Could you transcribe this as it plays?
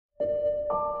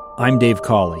I'm Dave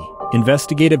Cawley,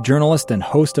 investigative journalist and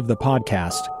host of the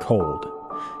podcast Cold.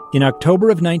 In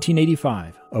October of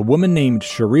 1985, a woman named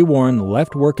Sheree Warren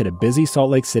left work at a busy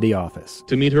Salt Lake City office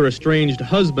to meet her estranged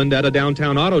husband at a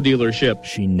downtown auto dealership.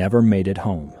 She never made it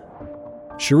home.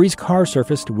 Sheree's car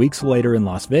surfaced weeks later in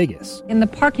Las Vegas. In the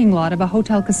parking lot of a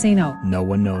hotel casino. No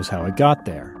one knows how it got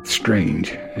there. Strange.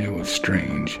 It was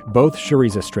strange. Both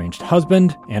Sheree's estranged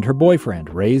husband and her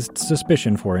boyfriend raised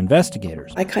suspicion for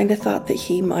investigators. I kind of thought that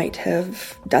he might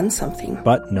have done something.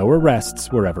 But no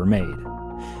arrests were ever made.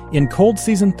 In Cold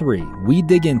Season 3, we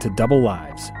dig into double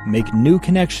lives, make new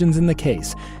connections in the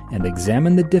case, and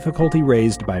examine the difficulty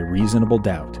raised by reasonable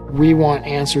doubt. We want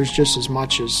answers just as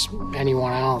much as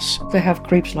anyone else. They have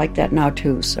creeps like that now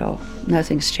too, so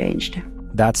nothing's changed.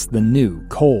 That's the new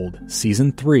Cold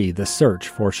Season 3, The Search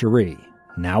for Sheree,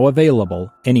 now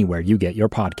available anywhere you get your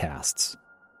podcasts.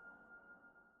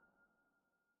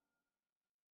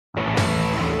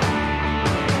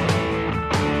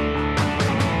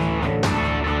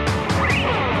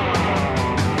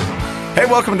 Hey,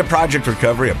 welcome to Project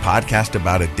Recovery, a podcast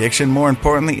about addiction. More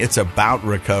importantly, it's about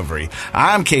recovery.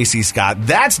 I'm Casey Scott.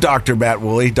 That's Dr. Matt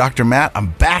Woolley. Dr. Matt, I'm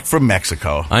back from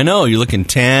Mexico. I know, you're looking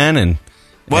tan and...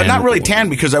 Well, not really tan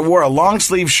because I wore a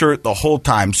long-sleeve shirt the whole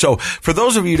time. So for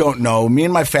those of you who don't know, me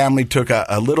and my family took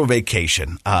a little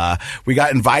vacation. We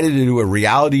got invited to do a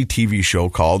reality TV show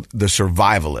called The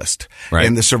Survivalist. Right.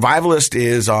 And The Survivalist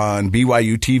is on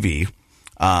BYU TV.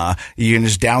 You can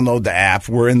just download the app.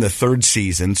 We're in the third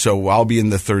season, so I'll be in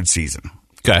the third season.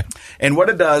 Okay. And what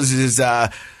it does is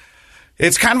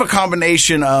it's kind of a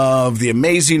combination of The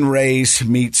Amazing Race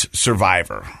meets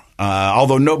Survivor.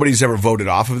 Although nobody's ever voted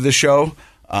off of the show,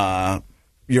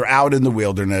 you're out in the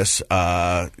wilderness.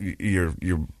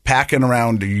 You're packing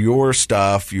around your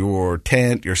stuff, your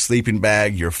tent, your sleeping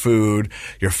bag, your food,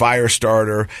 your fire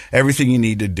starter, everything you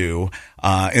need to do.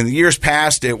 In the years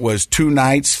past, it was 2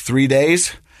 nights, 3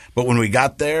 days. But when we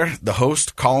got there, the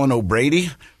host, Colin O'Brady,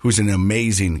 who's an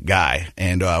amazing guy,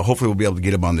 and hopefully we'll be able to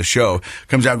get him on the show,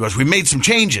 comes out and goes, "We made some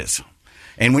changes."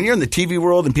 And when you're in the TV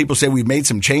world and people say we've made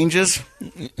some changes,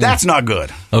 that's not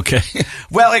good. Okay.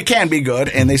 Well, it can be good.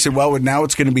 And they said, well, now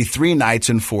it's going to be 3 nights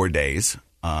and 4 days.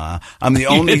 I'm the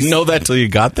only... You didn't know that till you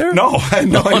got there? No, I had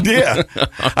no idea.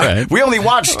 Right. We only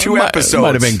watched 2 episodes.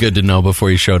 Might have been good to know before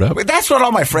you showed up. That's what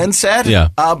all my friends said. Yeah.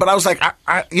 But I was like,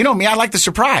 you know me, I like the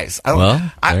surprise.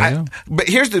 Well, there you go. But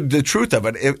here's the truth of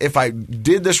it. If I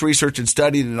did this research and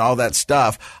studied and all that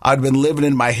stuff, I'd been living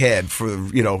in my head for,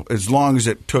 as long as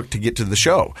it took to get to the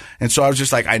show. And so I was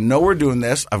just like, I know we're doing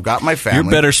this. I've got my family.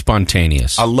 You're better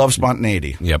spontaneous. I love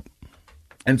spontaneity. Yep.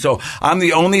 And so I'm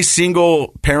the only single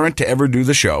parent to ever do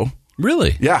the show.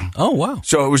 Really? Yeah. Oh, wow.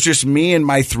 So it was just me and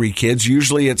my 3 kids.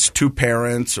 Usually it's 2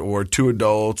 parents or 2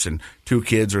 adults and 2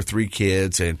 kids or 3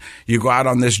 kids. And you go out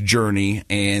on this journey.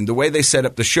 And the way they set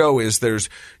up the show is there's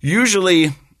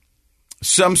usually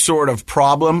some sort of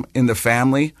problem in the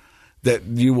family that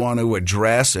you want to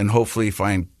address and hopefully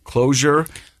find closure.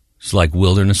 It's like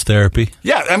wilderness therapy?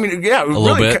 Yeah. I mean, yeah. A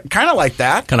little bit? Kind of like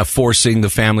that. Kind of forcing the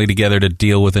family together to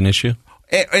deal with an issue?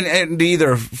 And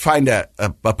either find a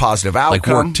positive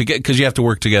outcome. Like work together, because you have to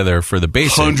work together for the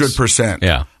basics. 100%.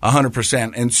 Yeah.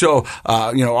 100%. And so,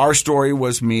 our story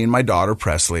was me and my daughter,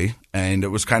 Presley, and it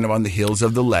was kind of on the heels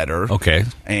of The Letter. Okay.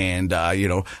 And, I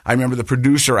remember the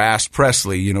producer asked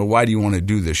Presley, why do you want to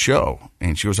do this show?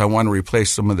 And she goes, I want to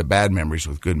replace some of the bad memories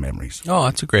with good memories. Oh,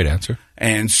 that's a great answer.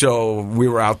 And so we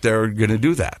were out there going to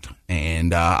do that.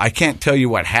 And I can't tell you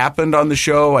what happened on the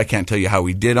show. I can't tell you how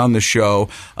we did on the show.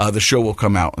 The show will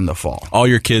come out in the fall. All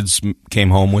your kids came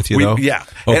home with you, though? Yeah.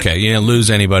 Okay. You didn't lose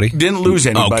anybody? Didn't lose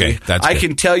anybody. Okay. That's I good.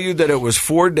 can tell you that it was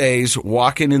 4 days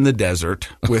walking in the desert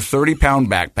with 30-pound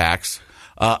backpacks,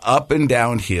 up and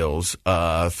down hills,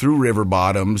 through river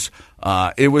bottoms.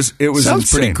 It was Sounds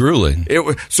insane. pretty grueling.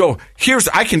 So here's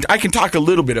I can talk a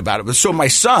little bit about it. So my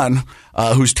son,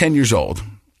 who's 10 years old,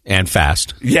 and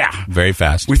fast. Yeah, very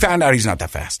fast. We found out he's not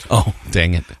that fast. Oh,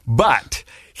 dang it! But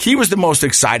he was the most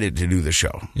excited to do the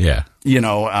show. Yeah,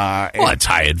 well, it's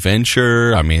high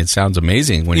adventure. I mean, it sounds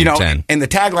amazing when you're 10. And the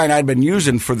tagline I'd been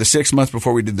using for the 6 months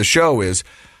before we did the show is,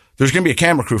 "There's going to be a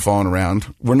camera crew following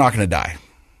around. We're not going to die."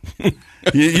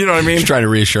 You know what I mean? Just trying to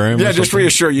reassure him. Yeah, just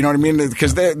reassure. You know what I mean?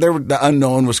 Because the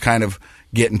unknown was kind of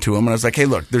getting to him, and I was like, "Hey,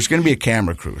 look, there's going to be a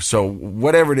camera crew. So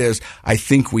whatever it is, I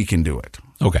think we can do it.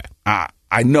 Okay,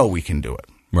 I know we can do it.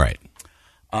 Right."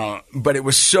 But it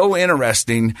was so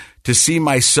interesting to see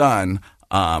my son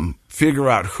figure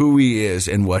out who he is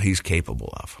and what he's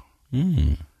capable of.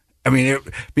 Mm. I mean,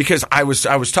 because I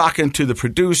was talking to the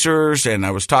producers, and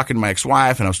I was talking to my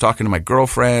ex-wife, and I was talking to my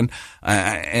girlfriend,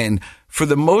 and for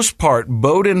the most part,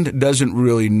 Bowden doesn't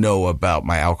really know about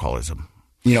my alcoholism.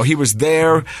 You know, he was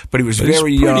there, but he was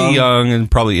very young. Pretty young and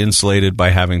probably insulated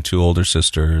by having 2 older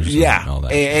sisters. Yeah, and all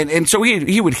that. And so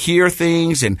he would hear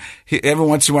things, and every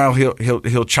once in a while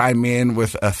he'll chime in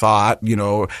with a thought, you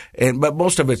know. But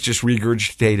most of it's just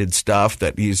regurgitated stuff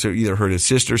that he's either heard his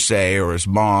sister say or his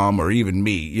mom or even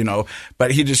me, you know. But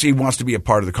he wants to be a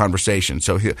part of the conversation,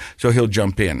 so he'll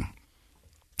jump in.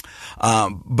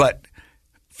 But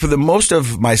for the most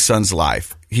of my son's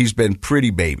life, he's been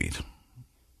pretty babied.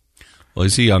 Well,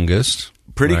 he's the youngest.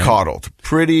 Pretty coddled.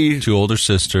 2 older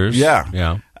sisters. Yeah.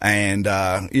 Yeah. And,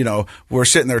 you know, we're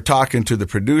sitting there talking to the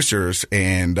producers,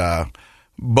 and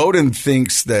Bowden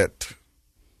thinks that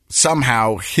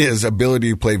somehow his ability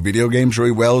to play video games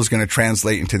really well is going to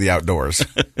translate into the outdoors.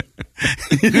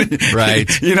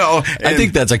 Right. You know, I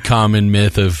think that's a common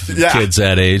myth of kids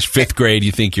that age. 5th grade,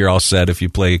 you think you're all set if you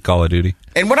play Call of Duty.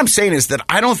 And what I'm saying is that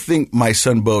I don't think my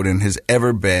son Bowden has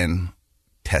ever been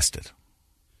tested.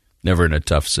 Never in a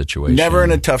tough situation. Never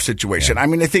in a tough situation. Yeah. I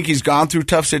mean, I think he's gone through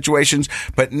tough situations,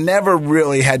 but never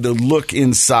really had to look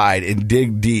inside and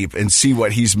dig deep and see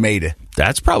what he's made of.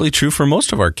 That's probably true for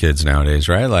most of our kids nowadays,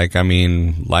 right? Like, I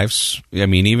mean,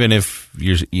 even if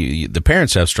the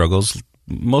parents have struggles,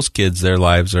 most kids, their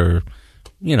lives are,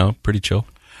 you know, pretty chill.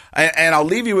 And I'll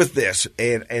leave you with this,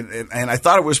 and I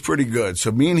thought it was pretty good.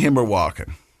 So me and him are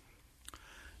walking,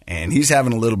 and he's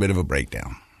having a little bit of a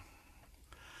breakdown.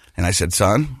 And I said,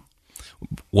 son.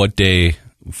 What day?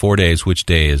 4 days. Which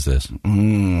day is this?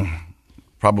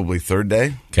 Probably 3rd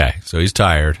day. Okay, so he's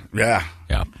tired. Yeah.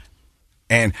 Yeah.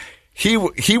 And he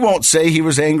won't say he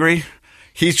was angry.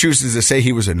 He chooses to say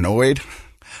he was annoyed,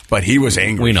 but he was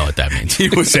angry. We know what that means. He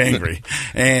was angry.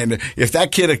 And if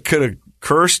that kid could have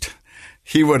cursed,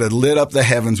 he would have lit up the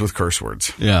heavens with curse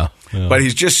words. Yeah. But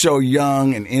he's just so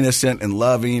young and innocent and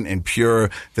loving and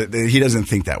pure that he doesn't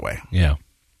think that way. Yeah.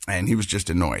 And he was just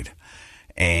annoyed.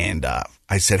 And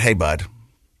I said, hey, bud,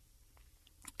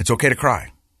 it's okay to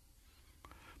cry.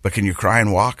 But can you cry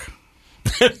and walk?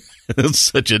 That's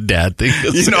such a dad thing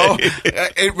to say. You know,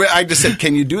 I just said,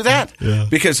 can you do that? Yeah.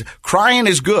 Because crying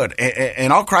is good.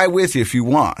 And I'll cry with you if you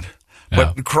want.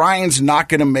 But crying's not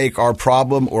going to make our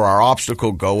problem or our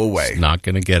obstacle go away. It's not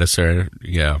going to get us there.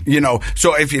 Yeah. You know,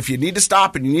 so if you need to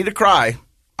stop and you need to cry,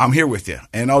 I'm here with you.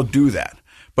 And I'll do that.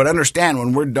 But understand,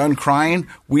 when we're done crying,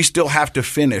 we still have to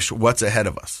finish what's ahead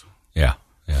of us. Yeah,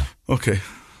 yeah. Okay.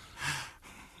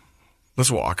 Let's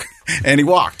walk. And he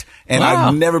walked. And wow.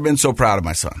 I've never been so proud of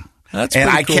my son. That's and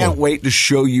pretty I cool. can't wait to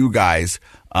show you guys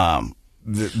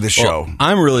the show. Well,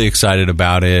 I'm really excited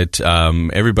about it.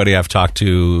 Everybody I've talked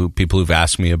to, people who've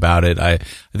asked me about it, I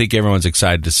think everyone's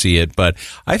excited to see it. But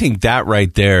I think that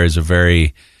right there is a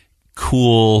very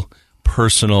cool,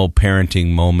 personal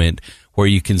parenting moment where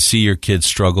you can see your kids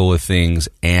struggle with things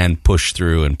and push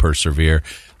through and persevere.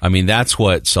 I mean, that's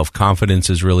what self-confidence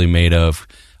is really made of,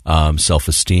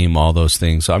 self-esteem, all those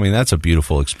things. So, I mean, that's a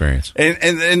beautiful experience.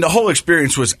 And the whole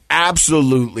experience was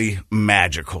absolutely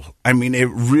magical. I mean, it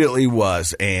really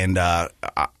was. And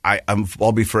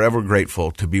I'll be forever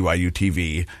grateful to BYU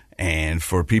TV and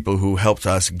for people who helped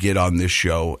us get on this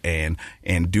show and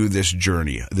do this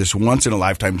journey, this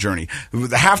once-in-a-lifetime journey.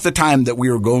 Half the time that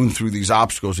we were going through these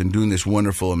obstacles and doing this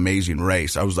wonderful, amazing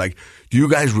race, I was like, do you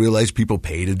guys realize people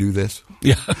pay to do this?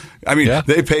 Yeah. I mean,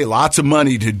 They pay lots of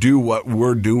money to do what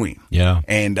we're doing. Yeah.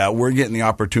 And we're getting the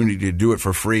opportunity to do it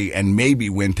for free and maybe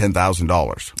win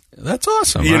 $10,000. That's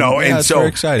awesome. You know, and that's so very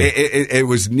exciting. It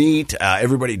was neat.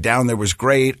 Everybody down there was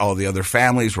great. All the other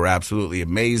families were absolutely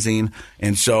amazing.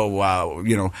 And so,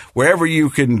 you know, wherever you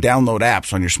can download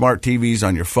apps on your smart TVs,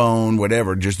 on your phone,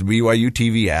 whatever, just the BYU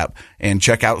TV app and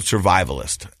check out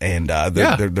Survivalist. And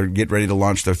they're getting ready to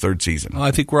launch their 3rd season. Well,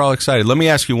 I think we're all excited. Let me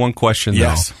ask you one question,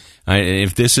 yes. though.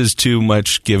 If this is too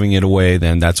much giving it away,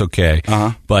 then that's okay.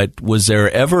 Uh-huh. But was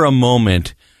there ever a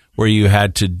moment where you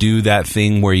had to do that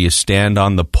thing where you stand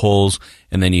on the poles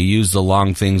and then you use the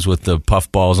long things with the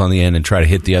puff balls on the end and try to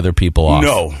hit the other people off?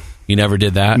 No. You never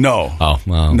did that? No. Oh,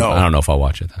 well, no. I don't know if I'll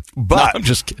watch it then. But no, I'm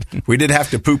just kidding. We did have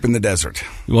to poop in the desert.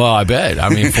 Well, I bet. I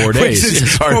mean, 4 days.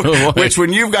 It's hard to avoid. Which,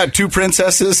 when you've got 2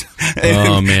 princesses,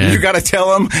 and man. you got to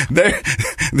tell them.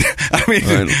 I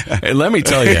mean, let me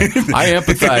tell you, I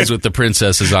empathize with the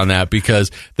princesses on that because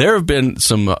there have been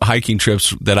some hiking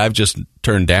trips that I've just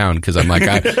turned down because I'm like,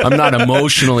 I'm not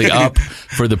emotionally up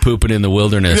for the pooping in the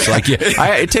wilderness. Like,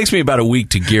 it takes me about a week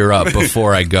to gear up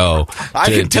before I go. I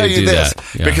can tell you this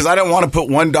because I don't want to put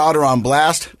one daughter on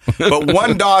blast, but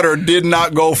one daughter did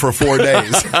not go for 4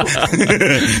 days.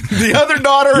 The other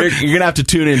daughter... You're going to have to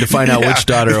tune in to find out which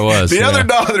daughter it was. The other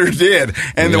daughter did,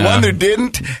 and the one who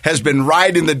didn't has been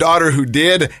riding the daughter who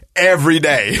did every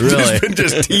day. Really?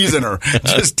 just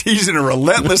teasing her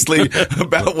relentlessly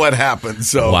about what happened.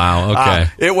 So wow, okay.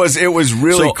 It was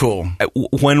really cool.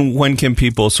 When can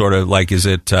people sort of like? Is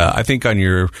it? I think on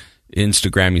your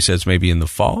Instagram you said it's maybe in the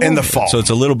fall. In the fall, so it's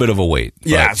a little bit of a wait.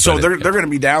 Yeah, so they're going to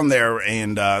be down there,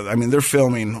 and I mean they're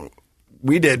filming.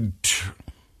 We did.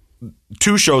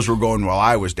 2 shows were going while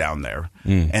I was down there,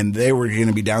 and they were going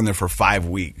to be down there for 5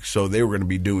 weeks. So they were going to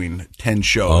be doing 10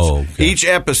 shows. Oh, okay. Each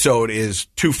episode is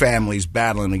 2 families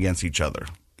battling against each other.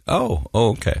 Oh,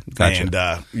 okay. Gotcha.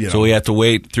 And, so we have to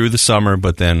wait through the summer,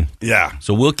 but then... Yeah.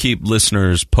 So we'll keep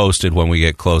listeners posted when we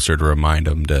get closer to remind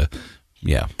them to...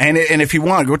 Yeah. And if you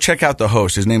want, go check out the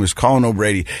host. His name is Colin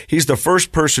O'Brady. He's the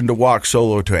first person to walk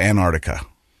solo to Antarctica.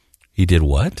 He did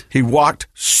what? He walked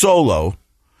solo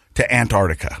to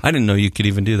Antarctica. I didn't know you could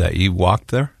even do that. You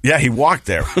walked there? Yeah, he walked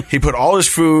there. He put all his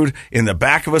food in the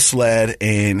back of a sled,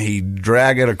 and he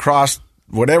dragged it across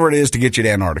whatever it is to get you to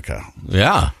Antarctica.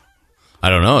 Yeah. I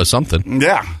don't know. It's something.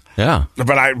 Yeah. Yeah.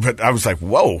 But I was like,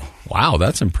 whoa. Wow,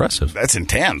 that's impressive. That's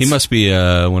intense. He must be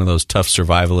one of those tough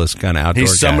survivalist kind of outdoor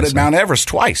guys. He summited Mount Everest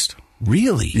twice.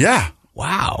 Really? Yeah.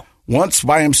 Wow. Once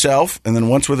by himself, and then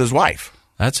once with his wife.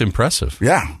 That's impressive.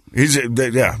 Yeah.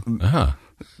 Yeah. Uh-huh.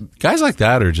 Guys like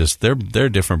that are just, they're a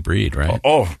different breed, right?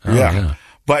 Oh, yeah.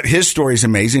 But his story is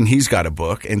amazing. He's got a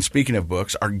book. And speaking of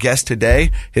books, our guest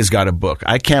today has got a book.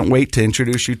 I can't wait to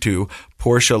introduce you to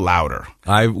Portia Lauder.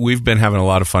 We've been having a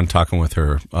lot of fun talking with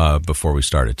her before we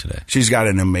started today. She's got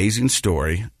an amazing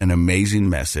story, an amazing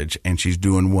message, and she's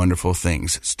doing wonderful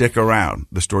things. Stick around.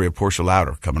 The story of Portia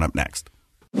Lauder coming up next.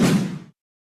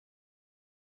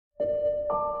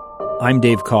 I'm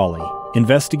Dave Cawley,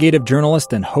 investigative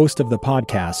journalist and host of the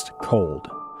podcast Cold.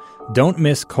 Don't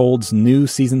miss Cold's new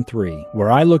Season 3,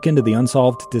 where I look into the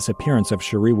unsolved disappearance of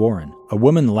Sheree Warren, a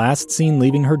woman last seen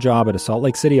leaving her job at a Salt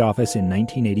Lake City office in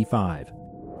 1985.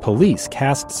 Police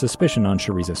cast suspicion on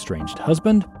Sheree's estranged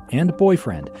husband and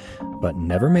boyfriend, but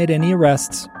never made any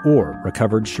arrests or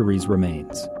recovered Sheree's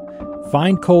remains.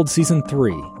 Find Cold Season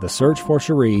 3, The Search for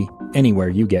Sheree, anywhere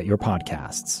you get your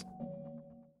podcasts.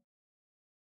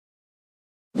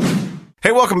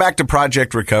 Hey, welcome back to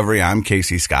Project Recovery. I'm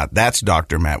Casey Scott. That's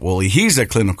Dr. Matt Woolley. He's a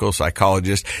clinical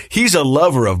psychologist. He's a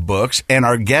lover of books, and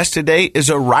our guest today is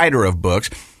a writer of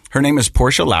books. Her name is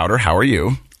Portia Lauder. How are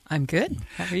you? I'm good.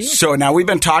 How are you? So now we've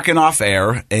been talking off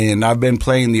air, and I've been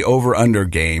playing the over-under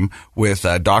game with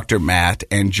Dr. Matt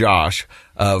and Josh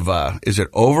of, is it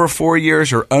over 4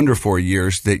 years or under 4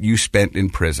 years that you spent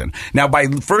in prison? Now, by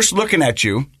first looking at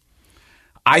you,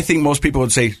 I think most people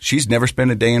would say she's never spent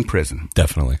a day in prison.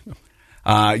 Definitely.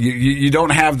 You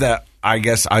don't have the, I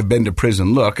guess, I've been to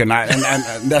prison look, and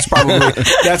that's probably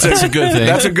that's a good thing.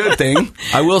 That's a good thing.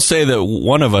 I will say that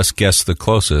one of us guessed the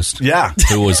closest. Yeah.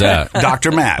 Who was that?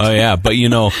 Dr. Matt. Oh yeah, but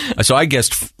so I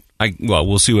guessed. Well,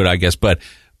 we'll see what I guessed, but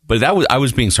I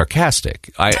was being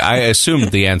sarcastic. I assumed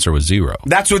the answer was 0.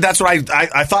 That's what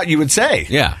I thought you would say.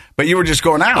 Yeah, but you were just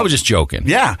going out. I was just joking.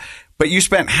 Yeah, but you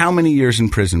spent how many years in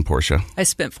prison, Portia? I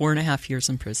spent 4.5 years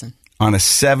in prison on a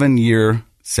 7-year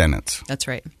sentence. That's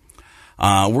right.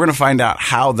 We're going to find out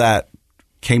how that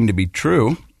came to be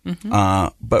true. Mm-hmm.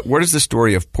 But where does the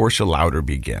story of Portia Lauder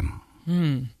begin?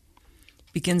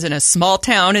 Begins in a small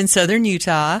town in southern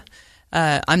Utah.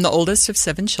 I'm the oldest of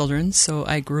 7 children, so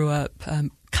I grew up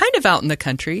kind of out in the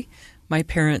country. My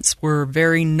parents were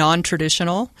very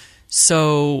non-traditional,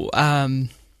 so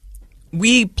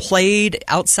we played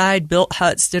outside, built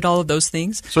huts, did all of those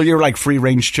things. So you were like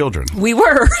free-range children. We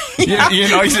were. Yeah. You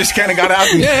just kind of got out.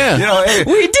 And, hey.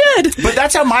 We did. But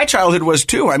that's how my childhood was,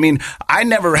 too. I mean, I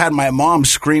never had my mom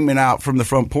screaming out from the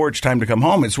front porch, time to come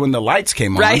home. It's when the lights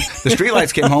came on. Right. The street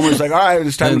lights came home. It was like, all right,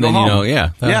 it's time to go home.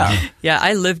 Yeah,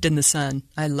 I lived in the sun.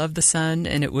 I loved the sun,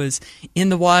 and it was in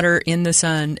the water, in the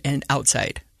sun, and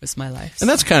outside was my life. And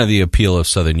that's kind of the appeal of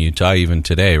southern Utah even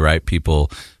today, right? People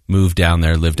move down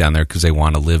there, live down there because they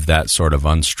want to live that sort of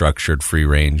unstructured,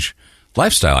 free-range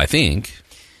lifestyle, I think.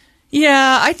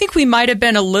 Yeah, I think we might have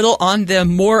been a little on the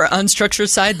more unstructured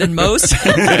side than most.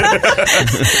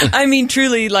 I mean,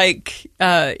 truly,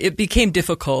 it became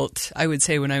difficult, I would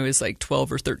say, when I was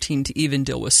 12 or 13 to even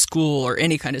deal with school or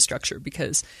any kind of structure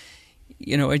because,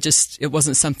 it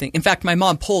wasn't something. In fact, my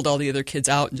mom pulled all the other kids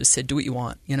out and just said, do what you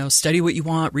want, study what you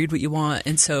want, read what you want.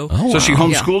 And so, So she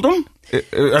homeschooled them?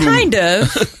 Kind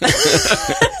of.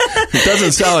 It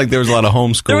doesn't sound like there was a lot of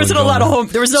homeschooling. There wasn't a lot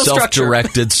of there was no structure.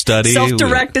 Self-directed study.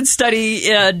 Self-directed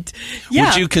study. And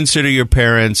Would you consider your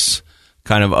parents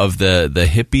kind of the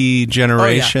hippie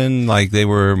generation? Oh, yeah. Like they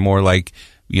were more like,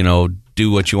 do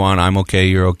what you want. I'm okay.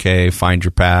 You're okay. Find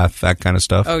your path. That kind of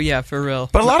stuff. Oh, yeah, for real.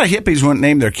 But a lot of hippies wouldn't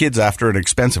name their kids after an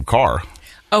expensive car.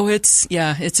 Oh, it's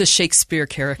a Shakespeare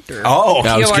character. Oh,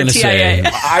 I was going to say.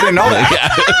 I didn't know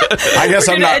that. I guess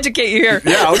I'm not. going to educate you here.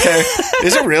 Yeah, okay.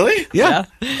 Is it really? Yeah.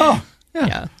 Oh,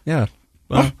 Yeah.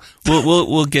 Well,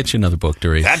 we'll get you another book to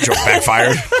read. that joke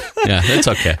backfired. Yeah, it's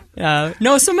okay.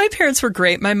 No, so my parents were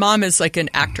great. My mom is like an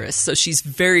actress, so she's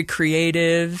very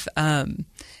creative.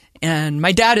 And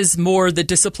my dad is more the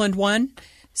disciplined one.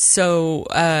 So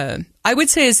I would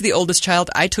say as the oldest child,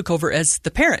 I took over as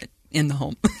the parent in the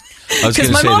home.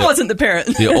 Because my mom wasn't the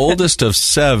parent. The oldest of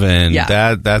 7,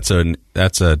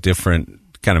 that's a different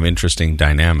kind of interesting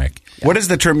dynamic. What is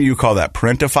the term you call that?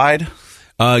 Parentified?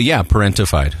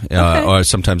 Parentified. Okay. Or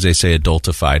sometimes they say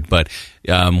adultified. But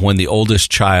when the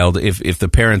oldest child, if the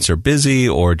parents are busy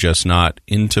or just not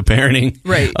into parenting,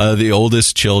 right. The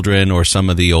oldest children or some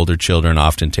of the older children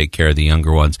often take care of the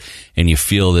younger ones. And you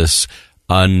feel this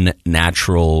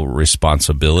unnatural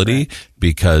responsibility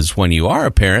because when you are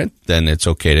a parent, then it's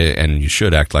okay to, and you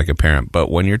should act like a parent. But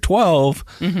when you're 12,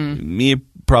 you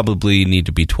probably need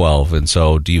to be 12. And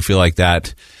so do you feel like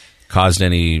that caused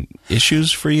any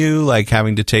issues for you, like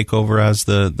having to take over as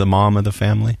the mom of the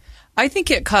family? I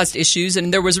think it caused issues,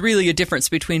 and there was really a difference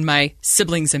between my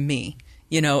siblings and me,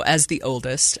 as the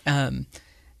oldest.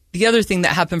 The other thing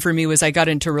that happened for me was I got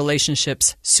into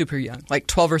relationships super young, like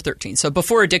 12 or 13. So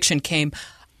before addiction came,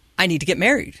 I need to get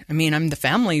married. I mean, I'm the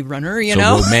family runner,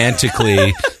 so romantically,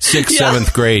 6th,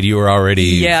 7th grade, you were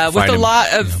already with a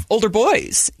lot of older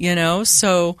boys,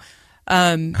 So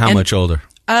how much older?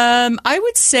 I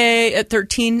would say at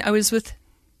 13, I was with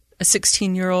a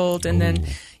 16-year-old, and then,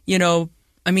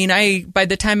 by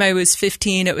the time I was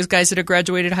 15, it was guys that had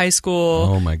graduated high school.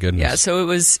 Oh my goodness! Yeah, so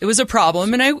it was a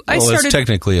problem, and I started. It's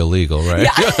technically illegal, right?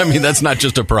 Yeah. I mean, that's not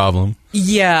just a problem.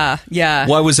 Yeah.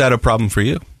 Why was that a problem for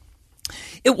you?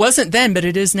 It wasn't then, but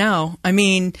it is now. I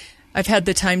mean, I've had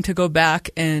the time to go back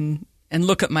and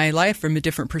look at my life from a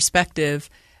different perspective.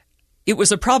 It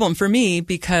was a problem for me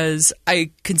because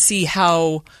I could see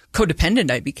how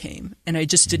codependent I became, and I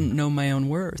just didn't know my own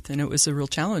worth. And it was a real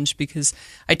challenge because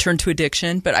I turned to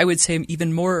addiction, but I would say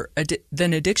even more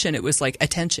than addiction, it was like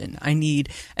attention. I need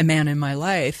a man in my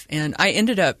life. And I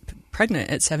ended up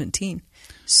pregnant at 17.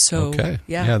 So, okay.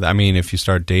 Yeah. I mean, if you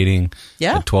start dating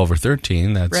at 12 or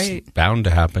 13, that's bound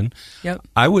to happen. Yep.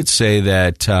 I would say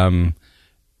that,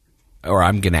 or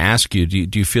I'm going to ask you,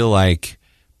 do you feel like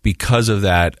because of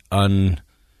that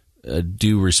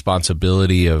undue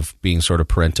responsibility of being sort of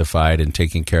parentified and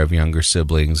taking care of younger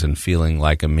siblings and feeling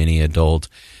like a mini adult,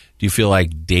 do you feel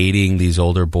like dating these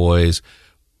older boys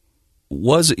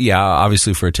was,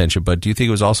 obviously for attention, but do you think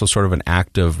it was also sort of an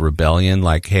act of rebellion?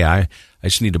 Like, hey, I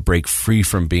just need to break free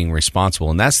from being responsible.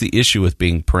 And that's the issue with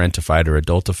being parentified or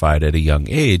adultified at a young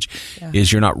age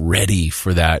is you're not ready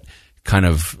for that kind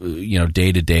of,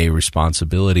 day-to-day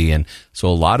responsibility. And so a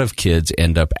lot of kids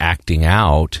end up acting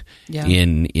out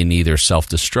in either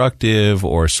self-destructive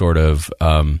or sort of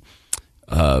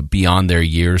beyond their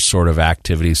years sort of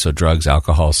activities. So drugs,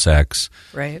 alcohol, sex,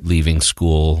 leaving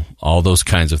school, all those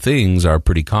kinds of things are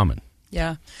pretty common.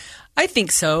 Yeah, I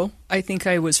think so. I think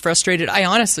I was frustrated. I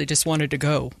honestly just wanted to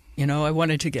go. I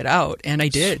wanted to get out, and I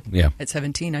did. Yeah. At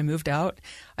 17, I moved out.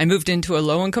 I moved into a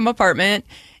low-income apartment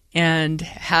and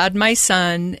had my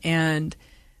son. And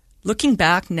looking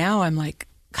back now, I'm like,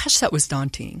 gosh, that was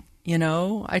daunting.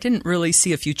 I didn't really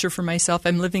see a future for myself.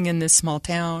 I'm living in this small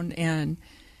town, and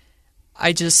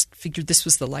I just figured this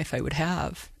was the life I would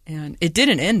have. And it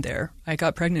didn't end there. I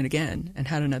got pregnant again and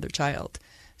had another child.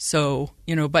 So,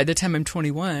 by the time I'm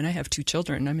 21, I have 2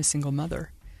 children. I'm a single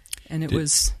mother. And it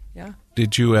was.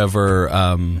 Did you ever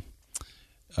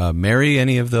marry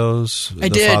any of those? I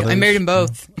did. Fathers? I married them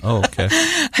both. Oh, okay.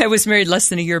 I was married less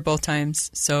than a year both times.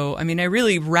 So, I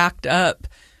really racked up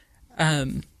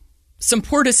some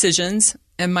poor decisions.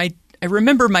 And I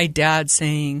remember my dad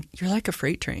saying, "You're like a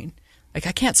freight train. Like,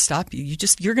 I can't stop you.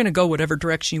 You're going to go whatever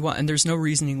direction you want, and there's no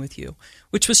reasoning with you,"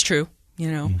 which was true,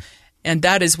 And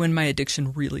that is when my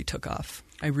addiction really took off.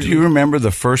 Do you remember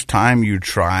the first time you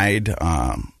tried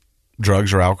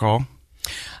drugs or alcohol?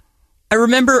 I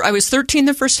remember I was 13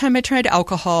 the first time I tried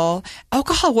alcohol.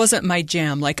 Alcohol wasn't my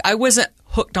jam. Like, I wasn't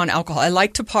hooked on alcohol. I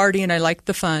like to party and I like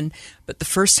the fun, but the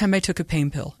first time I took a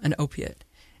pain pill, an opiate,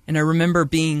 and I remember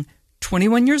being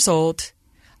 21 years old,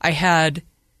 I had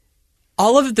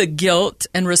all of the guilt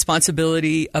and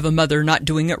responsibility of a mother not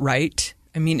doing it right.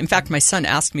 I mean, in fact, my son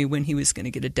asked me when he was going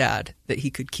to get a dad that he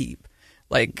could keep.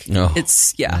 Like,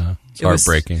 it's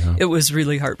heartbreaking. It was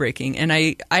really heartbreaking. And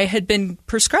I had been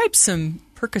prescribed some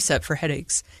Percocet for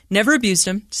headaches. Never abused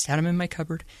them, just had them in my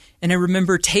cupboard. And I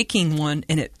remember taking one,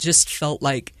 and it just felt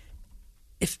like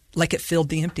it filled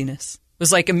the emptiness. It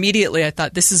was like immediately I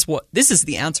thought, this is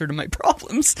the answer to my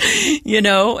problems, you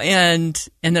know? And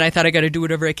then I thought I got to do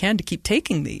whatever I can to keep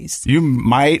taking these. You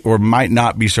might or might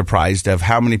not be surprised of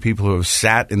how many people who have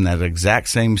sat in that exact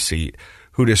same seat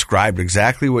who described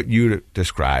exactly what you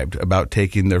described about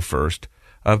taking their first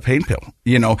pain pill,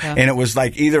 you know, and it was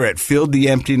like either it filled the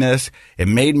emptiness, it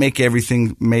made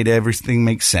everything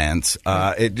make sense.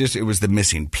 It was the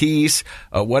missing piece,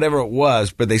 whatever it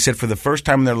was. But they said for the first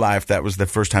time in their life, that was the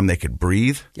first time they could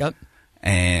breathe. Yep.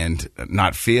 And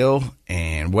not feel,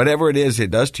 and whatever it is, it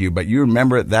does to you. But you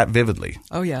remember it that vividly.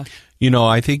 Oh yeah. You know,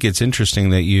 I think it's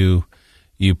interesting that you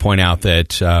point out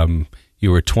that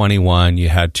you were 21, you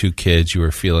had 2 kids, you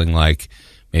were feeling like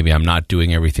maybe I'm not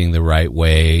doing everything the right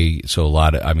way. So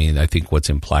I think what's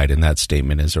implied in that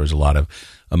statement is there was a lot of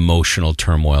emotional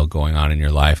turmoil going on in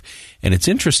your life. And it's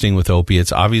interesting with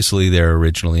opiates, obviously they're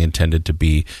originally intended to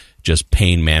be just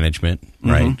pain management,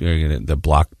 right? The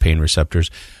block pain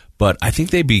receptors. But I think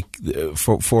they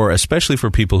for especially for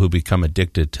people who become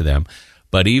addicted to them.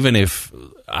 But even if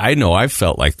I know I've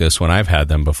felt like this when I've had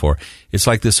them before, it's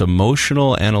like this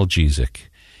emotional analgesic.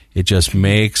 It just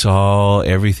makes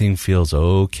everything feels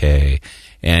okay.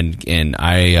 And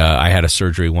I had a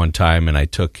surgery one time and I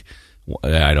took,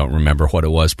 I don't remember what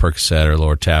it was, Percocet or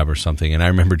Lortab or something. And I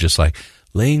remember just like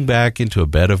laying back into a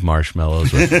bed of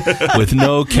marshmallows with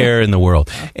no care in the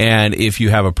world. And if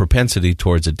you have a propensity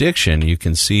towards addiction, you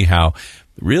can see how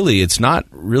really it's not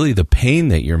really the pain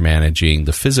that you're managing,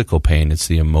 the physical pain, it's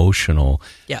the emotional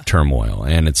turmoil.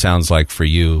 And it sounds like for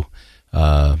you,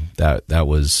 that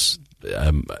was...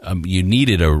 you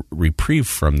needed a reprieve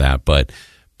from that, but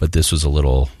this was a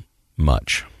little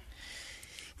much.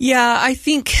 Yeah, I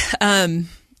think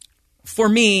for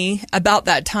me, about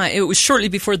that time, it was shortly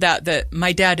before that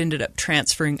my dad ended up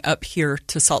transferring up here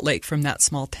to Salt Lake from that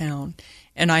small town.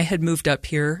 And I had moved up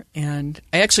here, and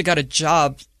I actually got a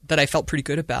job that I felt pretty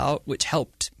good about, which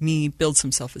helped me build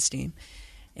some self-esteem.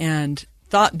 And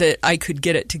thought that I could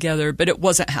get it together, but it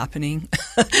wasn't happening.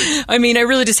 I mean, I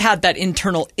really just had that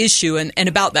internal issue, and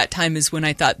about that time is when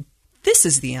I thought, this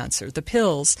is the answer, the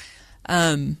pills.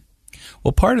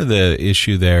 Well, part of the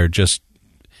issue there, just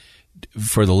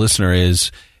for the listener,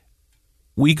 is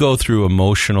we go through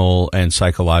emotional and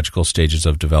psychological stages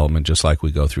of development just like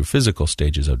we go through physical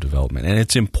stages of development. And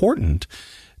it's important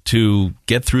to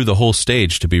get through the whole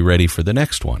stage to be ready for the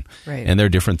next one. Right. And there are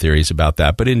different theories about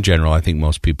that. But in general, I think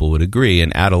most people would agree.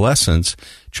 And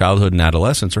childhood and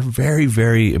adolescence are very,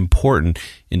 very important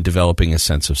in developing a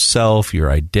sense of self,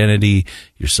 your identity,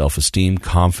 your self-esteem,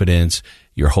 confidence,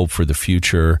 your hope for the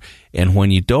future. And when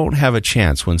you don't have a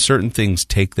chance, when certain things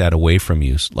take that away from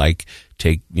you, like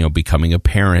becoming a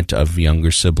parent of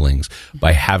younger siblings,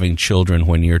 by having children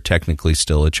when you're technically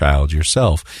still a child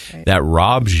yourself, right, that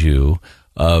robs you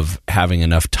of having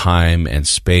enough time and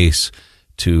space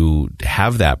to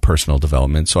have that personal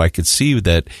development. So I could see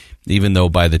that even though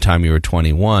by the time you were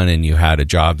 21 and you had a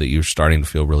job that you were starting to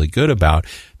feel really good about,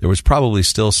 there was probably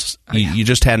still, you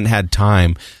just hadn't had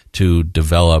time to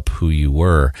develop who you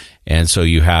were. And so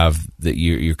you have that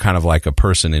you're kind of like a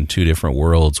person in 2 different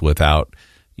worlds without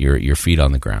your feet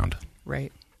on the ground.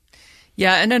 Right.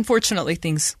 Yeah. And unfortunately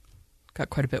things got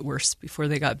quite a bit worse before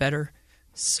they got better.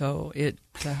 So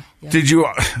Did you?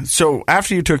 So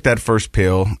after you took that first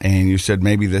pill and you said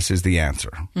maybe this is the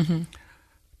answer,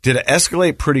 did it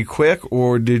escalate pretty quick,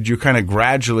 or did you kind of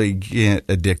gradually get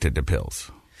addicted to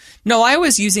pills? No, I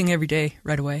was using every day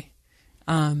right away,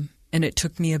 and it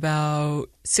took me about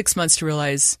 6 months to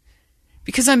realize,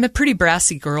 because I'm a pretty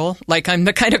brassy girl, like I'm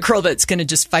the kind of girl that's going to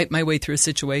just fight my way through a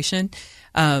situation,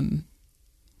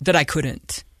 that I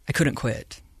couldn't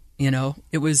quit. You know,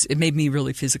 it made me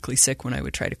really physically sick when I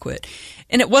would try to quit.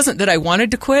 And it wasn't that I wanted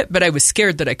to quit, but I was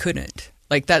scared that I couldn't.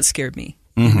 Like, that scared me.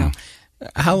 You know?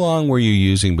 How long were you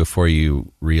using before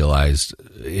you realized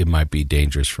it might be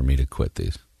dangerous for me to quit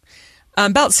these?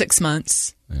 About 6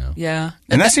 months. Yeah.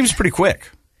 And that seems pretty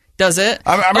quick. Does it?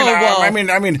 I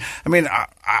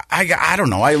don't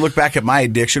know. I look back at my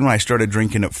addiction when I started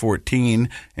drinking at 14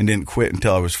 and didn't quit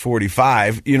until I was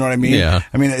 45. You know what I mean? Yeah.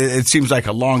 I mean, it seems like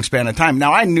a long span of time.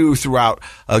 Now, I knew throughout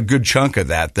a good chunk of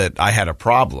that I had a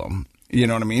problem. You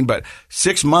know what I mean? But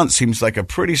 6 months seems like a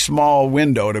pretty small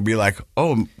window to be like,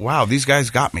 oh, wow, these guys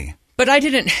got me. But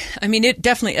it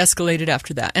definitely escalated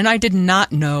after that. And I did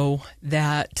not know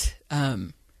that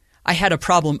I had a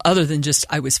problem other than just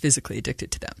I was physically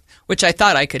addicted to them, which I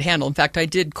thought I could handle. In fact, I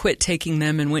did quit taking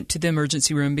them and went to the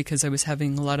emergency room because I was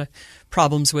having a lot of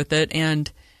problems with it.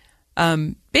 And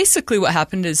basically what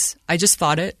happened is I just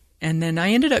fought it, and then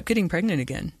I ended up getting pregnant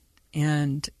again.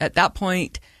 And at that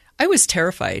point, I was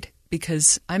terrified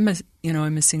because I'm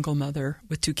a single mother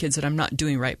with 2 kids that I'm not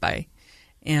doing right by.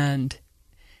 And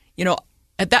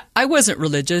I wasn't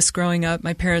religious growing up.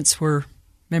 My parents were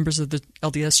members of the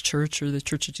LDS Church, or the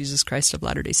Church of Jesus Christ of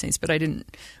Latter-day Saints, but I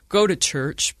didn't go to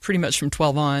church pretty much from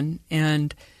 12 on.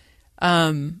 And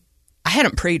I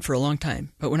hadn't prayed for a long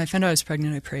time. But when I found out I was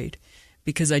pregnant, I prayed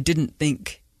because I didn't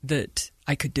think that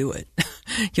I could do it.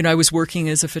 I was working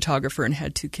as a photographer and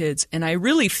had 2 kids, and I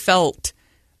really felt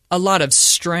a lot of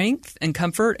strength and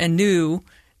comfort and knew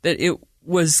that it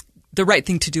was the right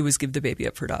thing to do was give the baby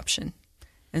up for adoption.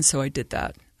 And so I did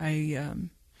that.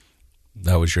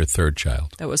 That was your 3rd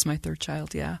child. That was my 3rd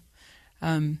child, yeah.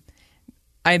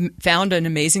 I found an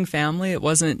amazing family.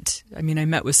 I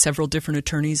met with several different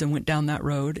attorneys and went down that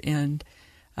road. And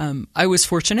I was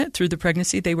fortunate through the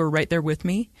pregnancy. They were right there with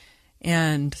me.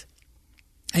 And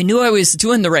I knew I was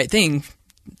doing the right thing.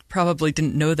 Probably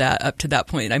didn't know that up to that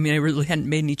point. I really hadn't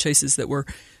made any choices that were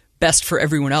best for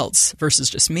everyone else versus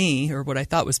just me, or what I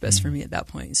thought was best for me at that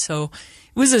point. So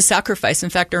it was a sacrifice.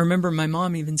 In fact, I remember my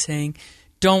mom even saying,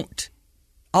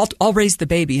 I'll raise the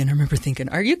baby. And I remember thinking,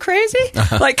 are you crazy?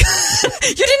 Like,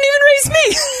 you didn't even raise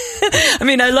me.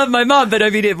 I love my mom, but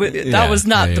that was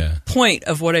not the point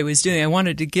of what I was doing. I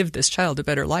wanted to give this child a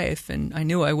better life, and I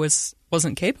knew I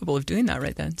wasn't capable of doing that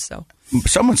right then. So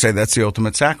some would say that's the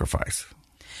ultimate sacrifice.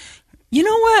 You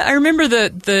know what? I remember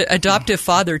the adoptive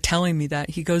father telling me that.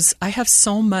 He goes, I have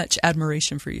so much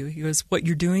admiration for you. He goes, what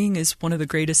you're doing is one of the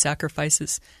greatest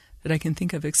sacrifices that I can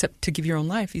think of, except to give your own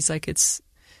life. He's like,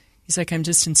 I'm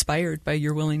just inspired by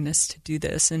your willingness to do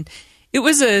this. And it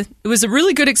was a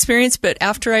really good experience. But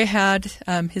after I had,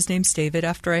 his name's David,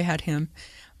 after I had him,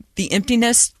 the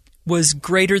emptiness was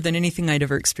greater than anything I'd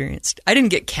ever experienced. I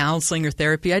didn't get counseling or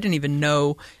therapy. I didn't even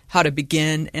know how to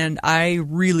begin. And I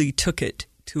really took it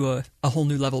to a whole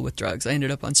new level with drugs. I ended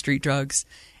up on street drugs,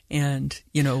 and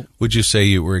Would you say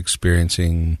you were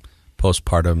experiencing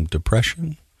postpartum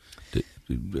depression?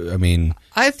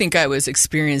 I think I was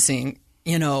experiencing,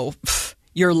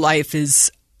 your life is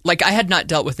like I had not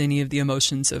dealt with any of the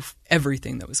emotions of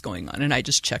everything that was going on, and I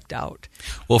just checked out.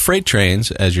 Well, freight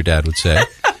trains, as your dad would say,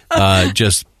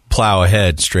 just plow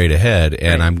ahead, straight ahead.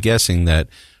 And right. I'm guessing that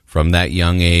from that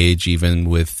young age, even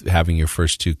with having your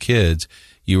first 2 kids,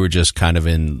 you were just kind of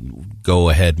in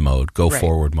go-ahead mode,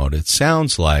 go-forward mode. It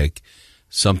sounds like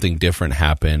something different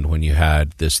happened when you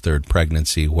had this 3rd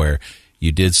pregnancy, where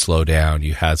you did slow down,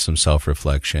 you had some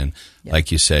self-reflection. Yep.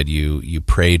 Like you said, you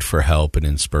prayed for help and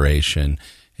inspiration,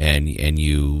 and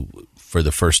you, for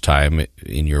the first time,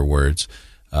 in your words,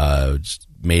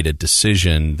 made a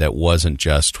decision that wasn't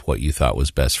just what you thought was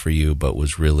best for you, but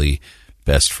was really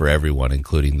best for everyone,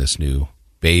 including this new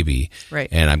baby. Right.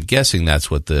 And I'm guessing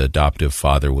that's what the adoptive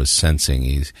father was sensing.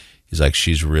 He's like,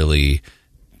 she's really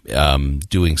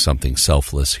doing something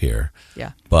selfless here.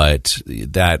 Yeah. But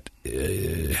that do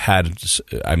you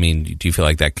feel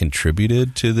like that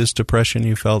contributed to this depression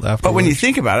you felt afterwards? But when you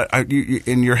think about it,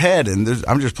 in your head, and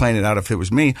I'm just playing it out if it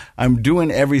was me, I'm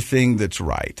doing everything that's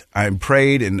right. I'm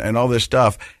prayed and all this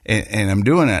stuff, and I'm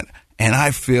doing it. And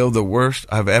I feel the worst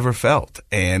I've ever felt,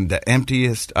 and the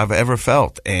emptiest I've ever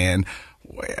felt. And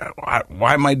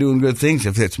why am I doing good things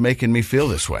if it's making me feel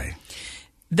this way?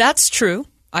 That's true.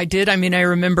 I did. I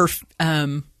remember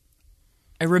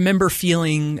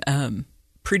feeling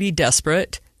pretty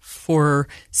desperate for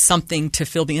something to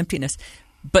fill the emptiness.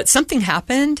 But something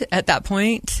happened at that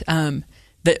point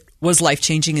that was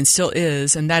life-changing and still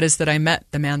is, and that is that I met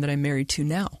the man that I'm married to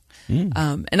now.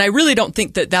 And I really don't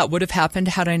think that would have happened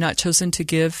had I not chosen to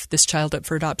give this child up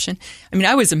for adoption.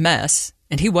 I was a mess,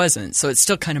 and he wasn't, so it's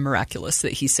still kind of miraculous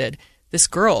that he said, this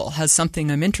girl has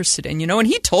something I'm interested in, and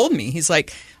he told me, he's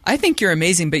like, I think you're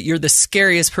amazing, but you're the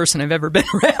scariest person I've ever been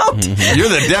around. Mm-hmm. You're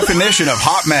the definition of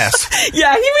hot mess.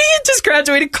 Yeah, he had just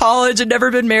graduated college and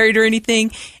never been married or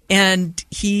anything, and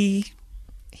he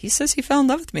says he fell in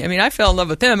love with me. I fell in love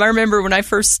with him. I remember when I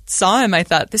first saw him, I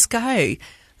thought, this guy,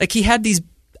 like, he had these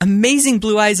amazing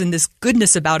blue eyes and this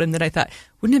goodness about him that I thought,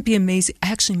 wouldn't it be amazing? I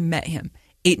actually met him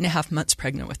 8.5 months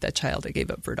pregnant with that child I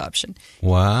gave up for adoption.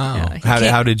 Wow.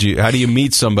 Yeah, how do you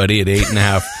meet somebody at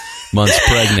 8.5 months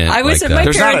pregnant. I was like at my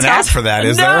There's not parents' an app house. for that,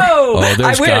 is no, there? Oh,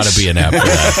 there's I got wish. to be an app for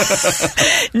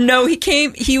that. No,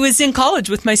 he was in college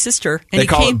with my sister. And They he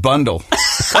call came, it bundle.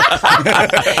 That's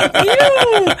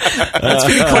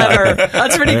pretty clever.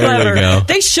 That's pretty There you clever. go.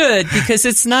 They should, because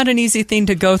it's not an easy thing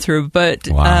to go through. But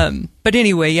Wow. but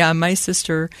anyway, yeah, my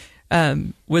sister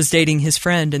was dating his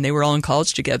friend, and they were all in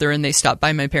college together, and they stopped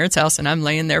by my parents' house, and I'm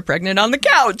laying there pregnant on the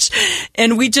couch.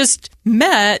 And we just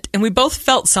met, and we both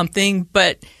felt something,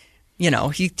 but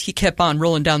he kept on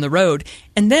rolling down the road.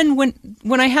 And then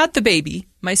when I had the baby,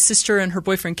 my sister and her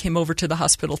boyfriend came over to the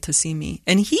hospital to see me.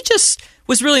 And he just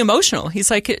was really emotional. He's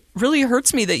like, it really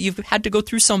hurts me that you've had to go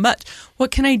through so much.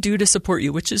 What can I do to support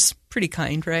you? Which is pretty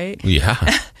kind, right?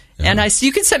 Yeah. And I said,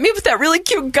 you can set me up with that really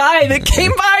cute guy that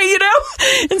came by,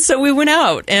 And so we went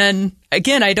out. And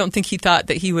again, I don't think he thought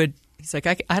that he would. He's like,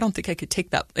 I don't think I could take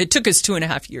that. It took us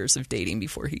 2.5 years of dating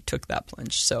before he took that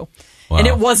plunge. So, Wow. And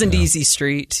it wasn't easy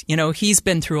street. He's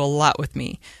been through a lot with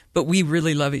me, but we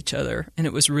really love each other, and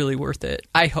it was really worth it.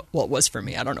 Well, it was for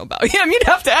me. I don't know about him. You'd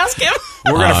have to ask him.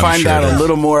 We're going to I'm find sure out it a is.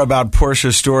 little more about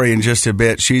Portia's story in just a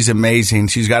bit. She's amazing.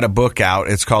 She's got a book out.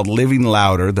 It's called Living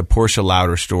Louder, the Portia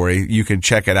Louder story. You can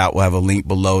check it out. We'll have a link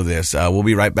below this. We'll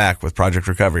be right back with Project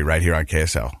Recovery right here on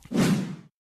KSL.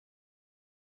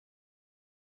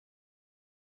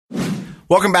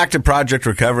 Welcome back to Project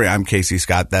Recovery. I'm Casey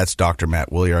Scott. That's Dr.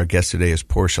 Matt Woolley. Our guest today is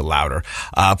Portia Louder.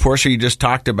 Portia, you just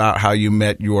talked about how you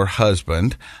met your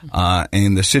husband,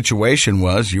 and the situation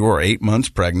was you were 8 months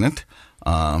pregnant.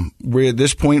 At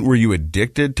this point, were you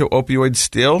addicted to opioids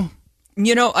still?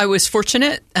 I was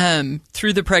fortunate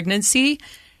through the pregnancy.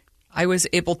 I was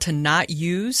able to not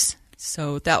use,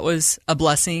 so that was a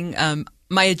blessing.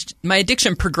 My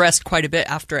addiction progressed quite a bit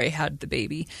after I had the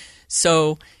baby,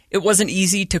 so it wasn't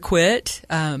easy to quit,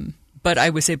 but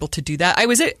I was able to do that.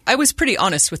 I was pretty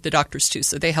honest with the doctors too,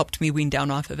 so they helped me wean down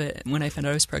off of it when I found out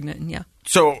I was pregnant. And yeah.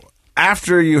 So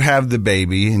after you have the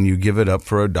baby and you give it up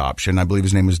for adoption, I believe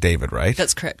his name was David, right?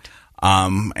 That's correct.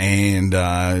 And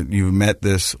you met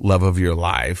this love of your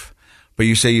life, but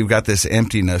you say you've got this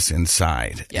emptiness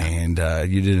inside, and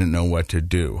you didn't know what to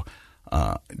do.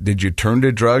 Did you turn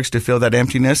to drugs to fill that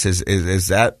emptiness? Is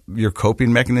that your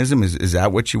coping mechanism? Is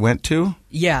that what you went to?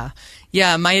 Yeah.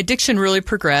 My addiction really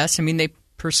progressed. I mean, they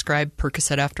prescribed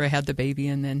Percocet after I had the baby,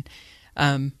 and then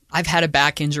I've had a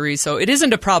back injury, so it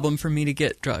isn't a problem for me to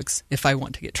get drugs if I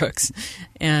want to get drugs.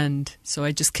 And so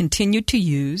I just continued to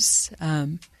use.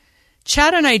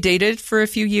 Chad and I dated for a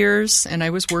few years, and I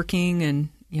was working, and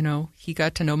he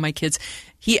got to know my kids.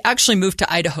 He actually moved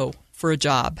to Idaho for a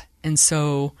job, and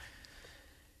so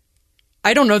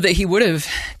I don't know that he would have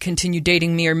continued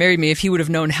dating me or married me if he would have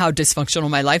known how dysfunctional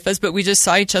my life was, but we just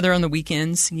saw each other on the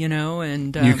weekends, and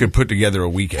you could put together a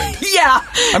weekend. Yeah,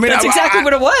 I mean, that's exactly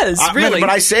what it was, really.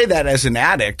 But I say that as an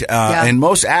addict, and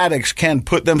most addicts can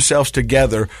put themselves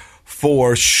together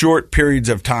for short periods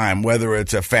of time, whether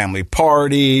it's a family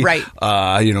party, right?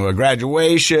 A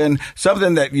graduation,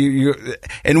 something that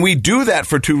and we do that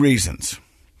for two reasons.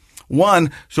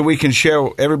 One, so we can share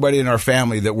everybody in our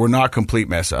family that we're not complete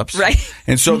mess ups. Right.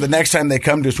 And so the next time they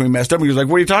come to us, we messed up. He was like,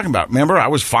 what are you talking about? Remember, I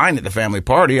was fine at the family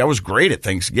party. I was great at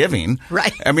Thanksgiving.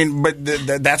 Right. I mean, but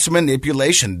that's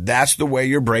manipulation. That's the way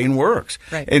your brain works.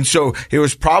 Right. And so it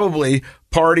was probably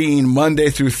partying Monday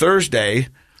through Thursday.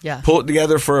 Yeah. Pull it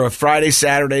together for a Friday,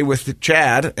 Saturday with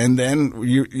Chad. And then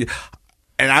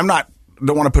and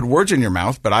don't want to put words in your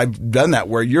mouth, but I've done that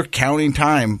where you're counting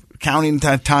time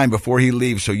before he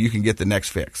leaves so you can get the next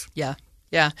fix. Yeah.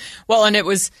 Well, and it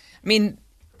was,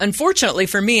 unfortunately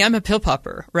for me, I'm a pill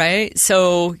popper, right?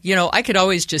 So, I could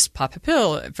always just pop a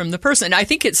pill from the person. And I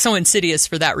think it's so insidious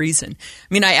for that reason.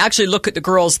 I actually look at the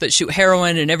girls that shoot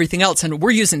heroin and everything else, and we're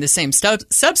using the same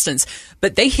substance,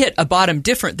 but they hit a bottom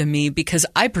different than me because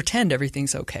I pretend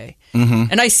everything's okay. Mm-hmm.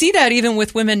 And I see that even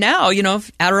with women now,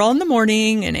 Adderall in the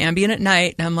morning and Ambien at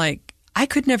night. And I'm like, I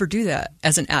could never do that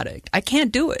as an addict. I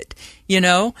can't do it,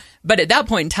 But at that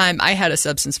point in time, I had a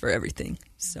substance for everything.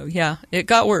 So, yeah, it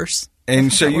got worse.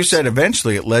 And so you said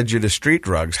eventually it led you to street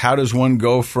drugs. How does one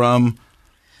go from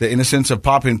the innocence of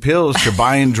popping pills to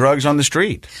buying drugs on the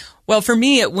street? Well, for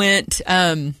me, it went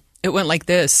like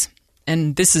this.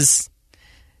 And this is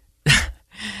 –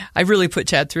 I really put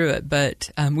Chad through it.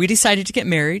 But we decided to get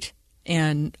married,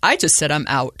 and I just said I'm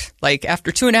out. Like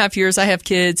after 2.5 years, I have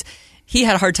kids. He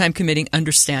had a hard time committing,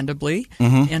 understandably.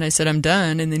 Mm-hmm. And I said, I'm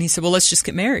done. And then he said, well, let's just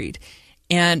get married.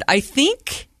 And I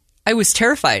think I was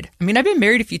terrified. I've been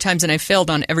married a few times and I failed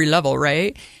on every level,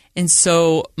 right? And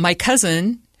so my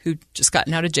cousin, who just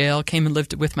gotten out of jail, came and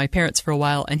lived with my parents for a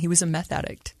while, and he was a meth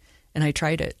addict. And I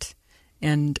tried it.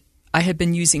 And I had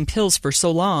been using pills for so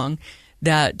long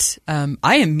that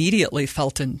I immediately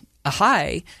felt a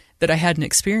high that I hadn't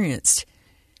experienced.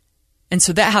 And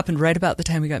so that happened right about the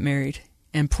time we got married.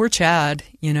 And poor Chad,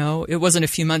 it wasn't a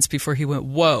few months before he went,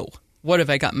 whoa, what have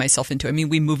I gotten myself into? I mean,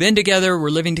 we move in together, we're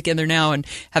living together now and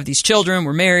have these children,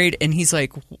 we're married. And he's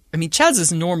like, Chad's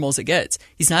as normal as it gets.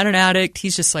 He's not an addict.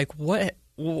 He's just like, what?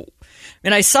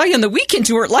 And I saw you on the weekend.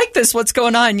 You weren't like this. What's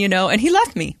going on? And he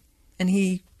left me. And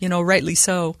he, rightly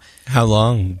so. How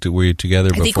long were you together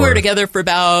before? I think we were together for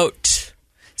about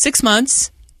 6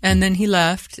 months. And then he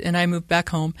left and I moved back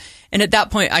home. And at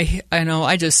that point,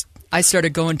 I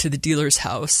started going to the dealer's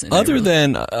house. And other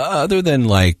than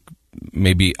like,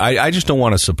 maybe I just don't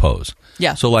want to suppose.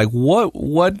 Yeah. So like what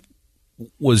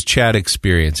was Chad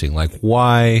experiencing? Like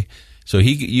why? So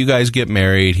you guys get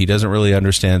married. He doesn't really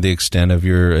understand the extent of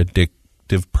your addictive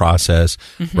process.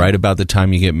 Mm-hmm. Right about the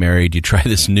time you get married, you try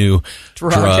this new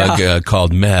drug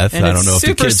called meth. And I don't know if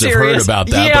the kids serious. have heard about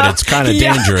that, but it's kind of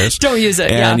dangerous. Don't use it.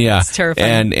 And it's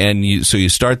terrifying. And so you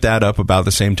start that up about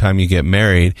the same time you get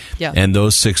married. Yeah. And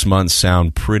those 6 months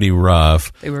sound pretty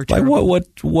rough. They were terrible. Like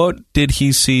what did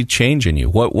he see change in you?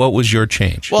 What was your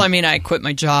change? Well, I quit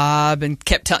my job and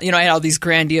kept telling, I had all these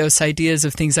grandiose ideas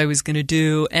of things I was going to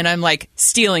do, and I'm like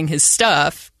stealing his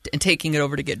stuff and taking it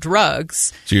over to get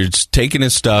drugs. So you're just taking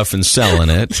his stuff and selling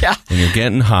it. Yeah. And you're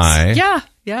getting high. Yeah.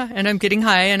 And I'm getting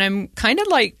high, and I'm kind of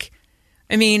like,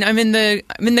 I'm in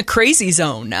the crazy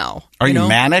zone now. Are you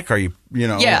manic? Are you,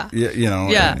 Yeah.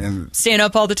 And staying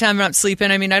up all the time, not sleeping.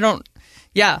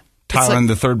 Tyler in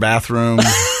the third bathroom.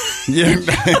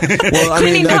 Well,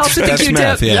 cleaning the house with the Q-tip.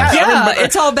 Meth,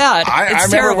 It's all bad. I remember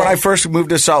terrible. when I first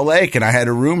moved to Salt Lake and I had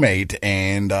a roommate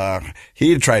and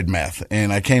he had tried meth.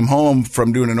 And I came home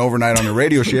from doing an overnight on a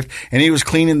radio shift and he was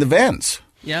cleaning the vents.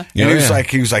 Yeah. And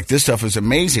he was like, this stuff is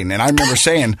amazing. And I remember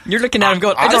saying, you're looking at him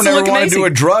going, I don't ever want to do a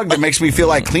amazing. drug that makes me feel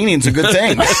like cleaning's a good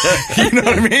thing. You know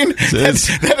what I mean?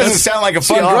 That doesn't sound like a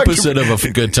fun drug. It's the opposite of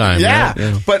a good time. Yeah. Right?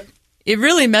 Yeah. But it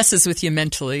really messes with you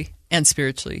mentally and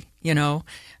spiritually,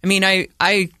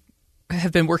 I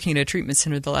have been working at a treatment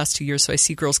center the last 2 years, so I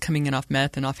see girls coming in off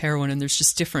meth and off heroin, and there's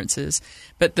just differences.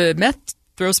 But the meth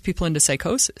throws people into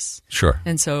psychosis. Sure.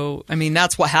 And so,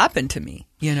 that's what happened to me,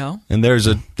 And there's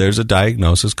a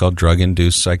diagnosis called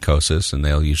drug-induced psychosis, and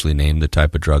they'll usually name the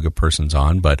type of drug a person's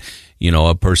on. But,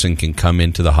 a person can come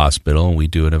into the hospital, and we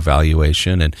do an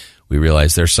evaluation, and we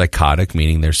realize they're psychotic,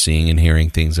 meaning they're seeing and hearing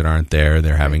things that aren't there.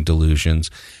 They're having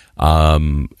delusions.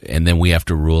 And then we have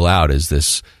to rule out, is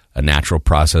this a natural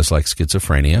process like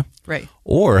schizophrenia? Right.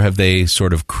 Or have they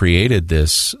sort of created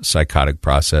this psychotic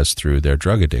process through their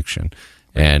drug addiction?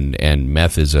 And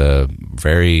meth is a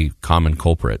very common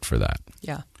culprit for that.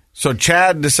 Yeah. So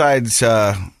Chad decides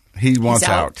he wants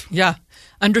out. Yeah,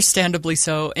 understandably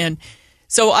so. And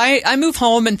so I move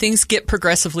home and things get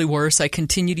progressively worse. I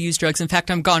continue to use drugs. In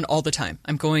fact, I'm gone all the time.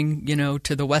 I'm going,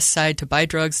 to the west side to buy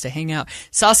drugs, to hang out.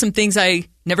 Saw some things I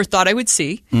never thought I would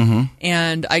see. Mm-hmm.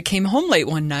 And I came home late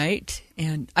one night,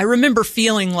 and I remember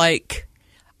feeling like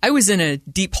I was in a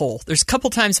deep hole. There's a couple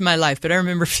times in my life, but I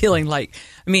remember feeling like,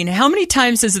 how many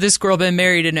times has this girl been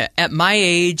married? And at my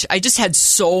age, I just had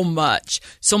so much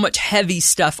heavy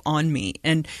stuff on me.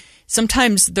 And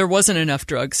sometimes there wasn't enough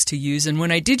drugs to use. And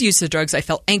when I did use the drugs, I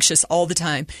felt anxious all the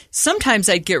time. Sometimes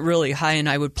I'd get really high and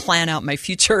I would plan out my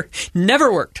future.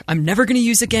 Never worked. I'm never going to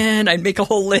use again. I'd make a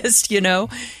whole list,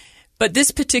 But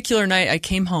this particular night I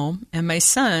came home and my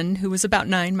son, who was about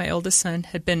 9, my oldest son,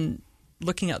 had been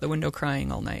looking out the window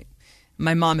crying all night.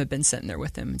 My mom had been sitting there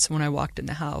with him. And so when I walked in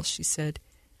the house, she said,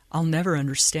 I'll never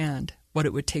understand what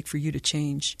it would take for you to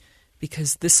change,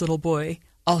 because this little boy,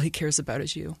 all he cares about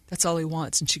is you. That's all he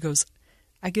wants. And she goes,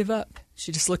 I give up.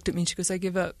 She just looked at me and she goes, I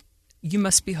give up. You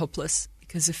must be hopeless,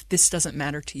 because if this doesn't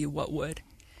matter to you, what would?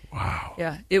 Wow.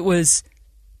 Yeah, it was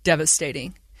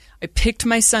devastating. I picked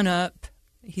my son up.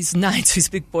 He's 9, so he's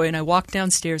a big boy. And I walked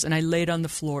downstairs and I laid on the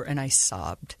floor and I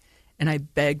sobbed. And I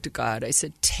begged God. I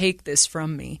said, take this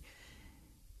from me.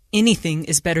 Anything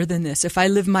is better than this. If I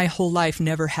live my whole life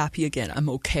never happy again, I'm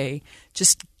okay.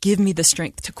 Just give me the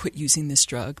strength to quit using this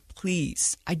drug.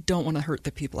 Please. I don't want to hurt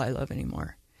the people I love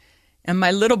anymore. And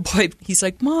my little boy, he's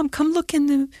like, Mom, come look in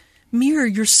the mirror.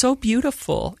 You're so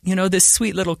beautiful. This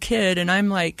sweet little kid. And I'm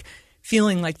like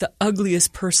feeling like the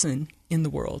ugliest person in the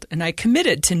world. And I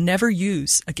committed to never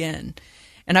use again.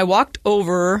 And I walked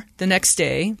over the next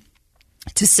day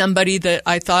to somebody that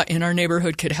I thought in our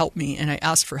neighborhood could help me, and I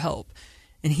asked for help.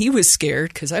 And he was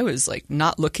scared because I was like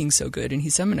not looking so good. And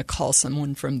he said, I'm going to call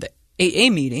someone from the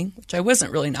AA meeting, which I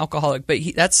wasn't really an alcoholic, but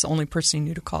that's the only person he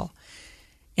knew to call.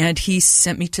 And he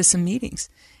sent me to some meetings.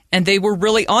 And they were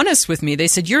really honest with me. They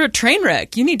said, you're a train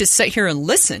wreck. You need to sit here and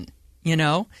listen,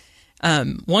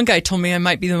 One guy told me I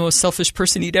might be the most selfish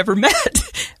person he'd ever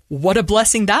met. What a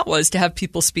blessing that was to have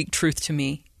people speak truth to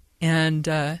me. And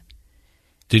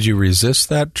did you resist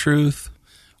that truth?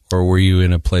 Or were you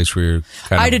in a place where you're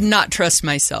I did not trust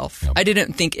myself. Yep. I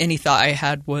didn't think any thought I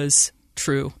had was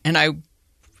true. And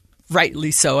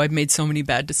rightly so. I've made so many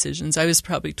bad decisions. I was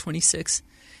probably 26.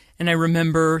 And I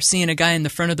remember seeing a guy in the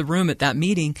front of the room at that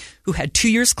meeting who had 2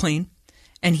 years clean.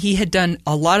 And he had done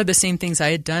a lot of the same things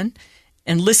I had done.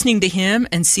 And listening to him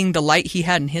and seeing the light he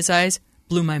had in his eyes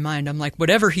blew my mind. I'm like,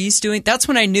 whatever he's doing, that's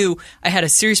when I knew I had a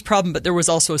serious problem, but there was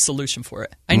also a solution for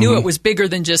it. I knew it was bigger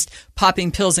than just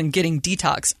popping pills and getting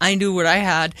detox. I knew what I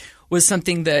had was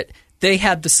something that they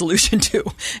had the solution to.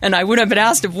 And I would have been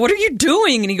asked him, what are you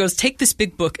doing? And he goes, take this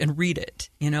big book and read it,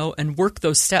 and work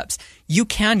those steps. You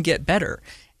can get better.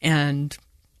 And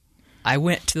I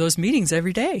went to those meetings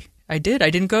every day. I did.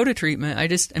 I didn't go to treatment.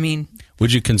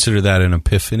 Would you consider that an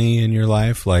epiphany in your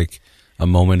life? Like a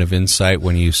moment of insight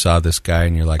when you saw this guy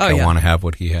and you're like, I want to have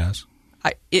what he has?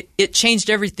 It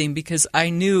changed everything because I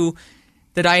knew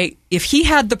that if he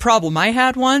had the problem I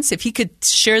had once, if he could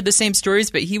share the same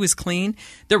stories, but he was clean,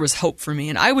 there was hope for me.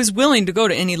 And I was willing to go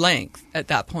to any length at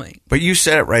that point. But you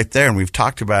said it right there, and we've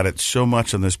talked about it so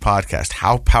much on this podcast,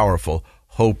 how powerful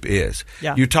hope is.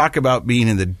 Yeah. You talk about being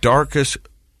in the darkest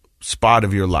spot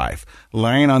of your life,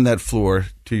 lying on that floor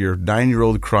to your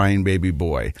 9-year-old crying baby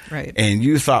boy. Right. And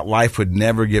you thought life would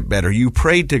never get better. You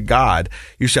prayed to God.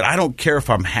 You said, I don't care if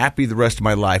I'm happy the rest of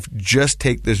my life. Just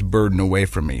take this burden away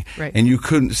from me. Right. And you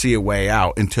couldn't see a way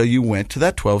out until you went to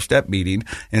that 12-step meeting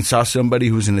and saw somebody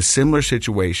who's in a similar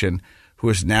situation who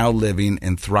is now living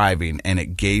and thriving, and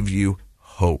it gave you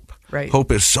hope. Right.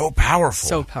 Hope is so powerful.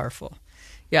 So powerful.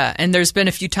 Yeah. And there's been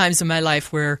a few times in my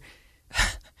life where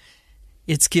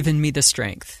it's given me the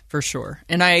strength, for sure.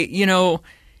 And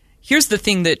here's the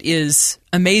thing that is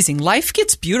amazing. Life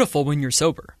gets beautiful when you're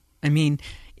sober. I mean,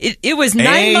 it was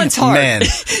 9 months hard.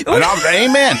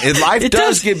 Amen. Life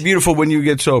does get beautiful when you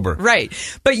get sober. Right.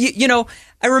 But,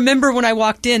 I remember when I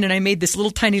walked in and I made this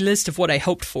little tiny list of what I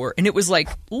hoped for. And it was like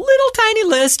little tiny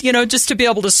list, just to be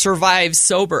able to survive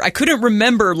sober. I couldn't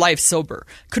remember life sober.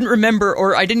 Couldn't remember,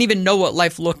 or I didn't even know what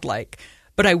life looked like.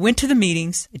 But I went to the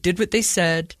meetings. I did what they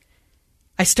said.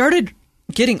 I started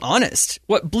getting honest.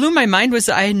 What blew my mind was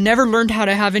that I had never learned how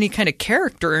to have any kind of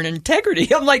character and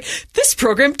integrity. I'm like, this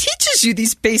program teaches you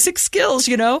these basic skills,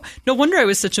 No wonder I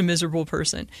was such a miserable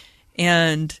person.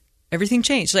 And everything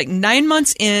changed. Like 9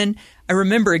 months in, I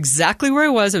remember exactly where I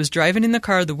was. I was driving in the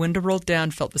car, the window rolled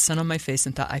down, felt the sun on my face,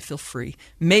 and thought, I feel free.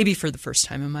 Maybe for the first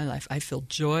time in my life, I feel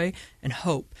joy and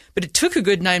hope. But it took a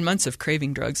good 9 months of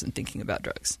craving drugs and thinking about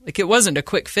drugs. Like it wasn't a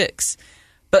quick fix.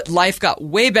 But life got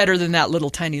way better than that little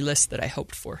tiny list that I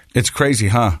hoped for. It's crazy,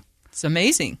 huh? It's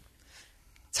amazing.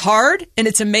 It's hard and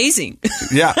it's amazing.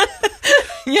 Yeah.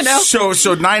 So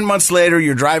 9 months later,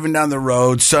 you're driving down the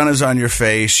road, sun is on your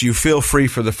face, you feel free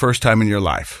for the first time in your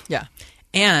life. Yeah.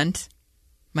 And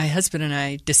my husband and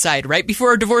I decide right before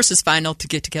our divorce is final to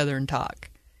get together and talk.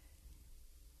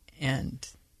 And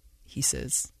he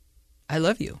says, I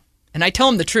love you. And I tell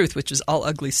him the truth, which is all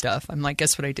ugly stuff. I'm like,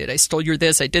 guess what I did? I stole your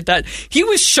this, I did that. He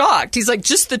was shocked. He's like,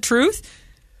 just the truth?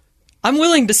 I'm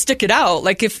willing to stick it out.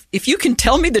 Like, if you can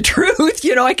tell me the truth,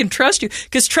 I can trust you.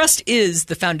 Because trust is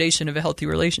the foundation of a healthy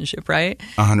relationship, right?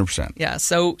 100%. Yeah.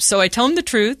 So I tell him the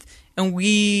truth, and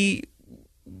we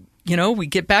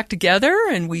get back together,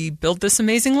 and we build this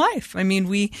amazing life. I mean,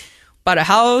 we bought a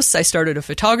house. I started a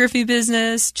photography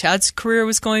business. Chad's career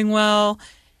was going well.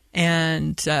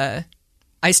 And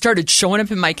I started showing up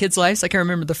in my kids' lives. Like I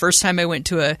remember the first time I went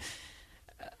to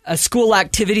a school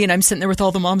activity and I'm sitting there with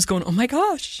all the moms going, oh my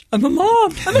gosh, I'm a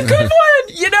mom. I'm a good one.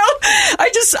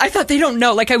 I thought they don't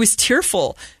know. Like I was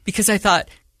tearful because I thought,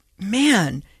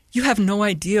 man, you have no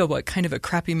idea what kind of a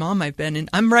crappy mom I've been. And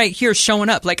I'm right here showing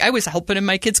up. Like I was helping in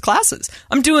my kids' classes.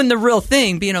 I'm doing the real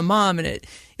thing, being a mom. And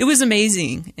it was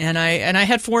amazing. And I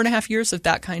had 4.5 years of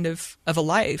that kind of a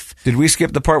life. Did we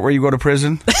skip the part where you go to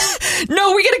prison?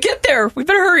 No, we got to get there. We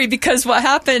better hurry because what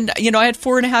happened, I had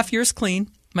 4.5 years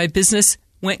clean. My business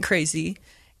went crazy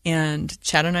and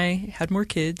Chad and I had more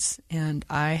kids and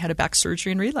I had a back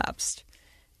surgery and relapsed.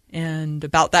 And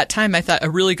about that time, I thought a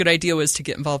really good idea was to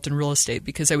get involved in real estate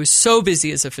because I was so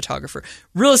busy as a photographer.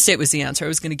 Real estate was the answer. I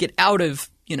was going to get out of,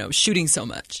 shooting so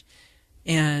much.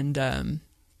 And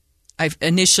I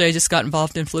just got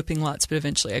involved in flipping lots, but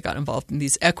eventually I got involved in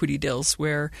these equity deals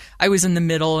where I was in the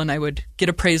middle and I would get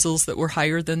appraisals that were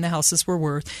higher than the houses were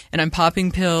worth. And I'm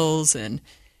popping pills and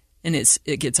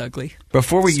it gets ugly.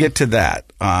 Before we get to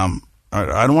that,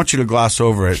 I don't want you to gloss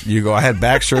over it. You go, I had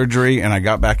back surgery and I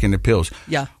got back into pills.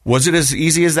 Yeah. Was it as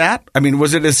easy as that? I mean,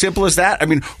 was it as simple as that? I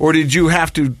mean, or did you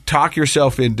have to talk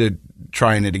yourself into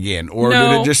trying it again? Or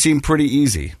No. did it just seem pretty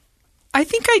easy? I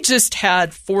think I just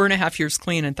had 4.5 years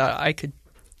clean and thought I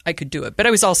could do it. But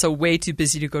I was also way too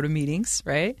busy to go to meetings,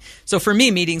 right? So for me,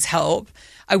 meetings help.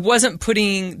 I wasn't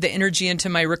putting the energy into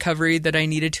my recovery that I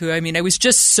needed to. I mean, I was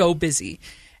just so busy.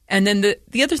 And then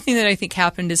the other thing that I think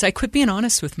happened is I quit being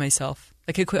honest with myself.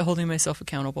 Like I quit holding myself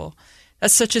accountable.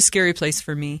 That's such a scary place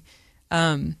for me.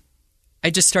 I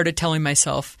just started telling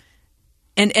myself,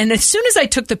 and as soon as I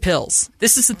took the pills,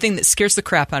 this is the thing that scares the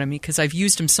crap out of me because I've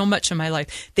used them so much in my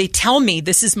life. They tell me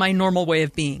this is my normal way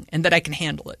of being and that I can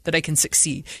handle it, that I can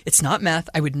succeed. It's not meth.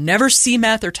 I would never see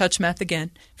meth or touch meth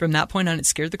again. From that point on, it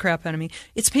scared the crap out of me.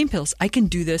 It's pain pills. I can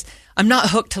do this. I'm not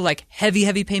hooked to like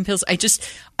heavy pain pills.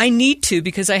 I need to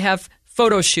because I have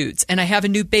photo shoots and I have a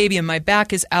new baby and my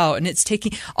back is out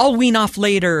and I'll wean off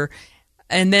later.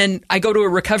 And then I go to a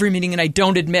recovery meeting and I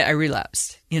don't admit I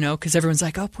relapsed, because everyone's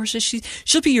like, oh, Portia,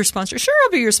 she'll be your sponsor. Sure,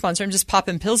 I'll be your sponsor. I'm just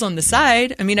popping pills on the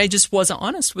side. I mean, I just wasn't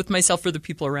honest with myself or the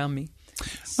people around me.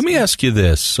 Let me ask you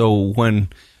this. So when,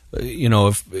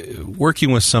 if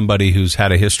working with somebody who's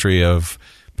had a history of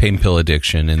pain pill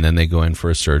addiction and then they go in for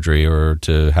a surgery or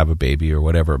to have a baby or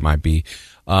whatever it might be,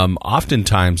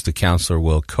 oftentimes the counselor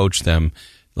will coach them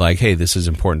like, hey, this is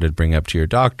important to bring up to your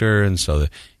doctor, and so that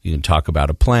you can talk about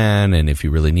a plan, and if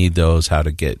you really need those, how to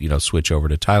get, switch over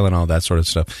to Tylenol, that sort of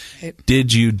stuff. Right.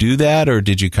 Did you do that, or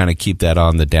did you kind of keep that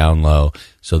on the down low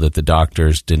so that the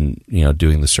doctors didn't,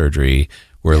 doing the surgery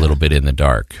were a little bit in the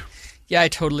dark? Yeah, I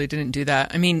totally didn't do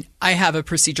that. I mean, I have a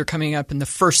procedure coming up, and the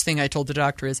first thing I told the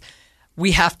doctor is,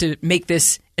 we have to make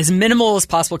this as minimal as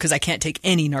possible because I can't take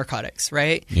any narcotics,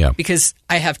 right? Yeah. Because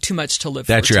I have too much to live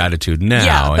for. That's your attitude now,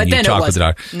 yeah, but and you then talk with the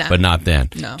doctor, but not then.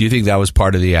 No. Do you think that was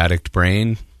part of the addict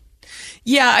brain?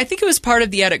 Yeah, I think it was part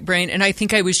of the addict brain, and I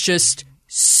think I was just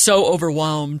so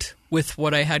overwhelmed with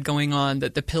what I had going on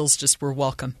that the pills just were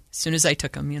welcome as soon as I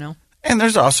took them, And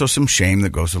there's also some shame that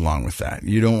goes along with that.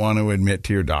 You don't want to admit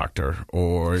to your doctor,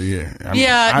 or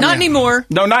not anymore.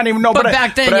 No, not even. No, but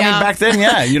back then, I mean, back then,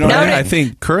 yeah. You know, what I mean? I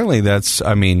think currently that's.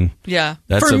 I mean, yeah.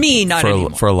 That's for me, not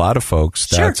anymore. For a lot of folks,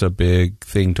 that's a big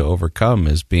thing to overcome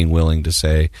is being willing to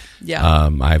say,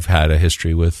 I've had a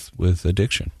history with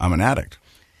addiction. I'm an addict.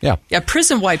 Yeah. Yeah,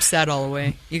 prison wipes that all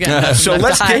away. You got so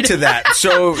let's get to that.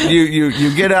 So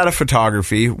you get out of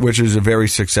photography, which is a very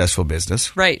successful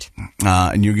business. Right.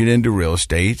 And you get into real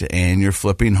estate and you're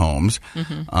flipping homes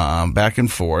back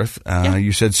and forth.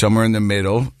 You said somewhere in the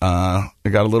middle, it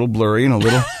got a little blurry and a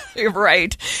little...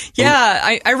 Right.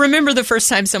 Yeah. I remember the first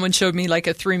time someone showed me like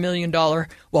a $3 million,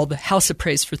 the house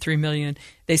appraised for $3 million.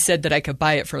 They said that I could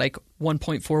buy it for like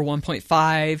 1.4,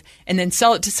 1.5, and then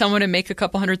sell it to someone and make a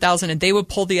couple $100,000, and they would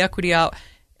pull the equity out.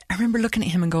 I remember looking at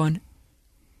him and going,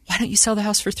 why don't you sell the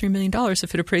house for $3 million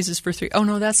if it appraises for $3 million? Oh,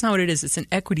 no, that's not what it is. It's an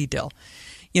equity deal.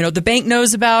 The bank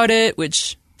knows about it,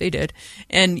 which they did,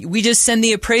 and we just send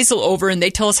the appraisal over, and they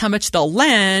tell us how much they'll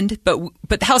lend, but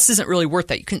the house isn't really worth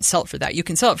that. You couldn't sell it for that. You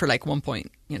can sell it for like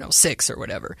 1.6 or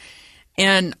whatever.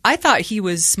 And I thought he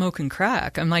was smoking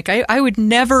crack. I'm like, I would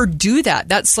never do that.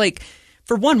 That's like,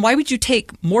 for one, why would you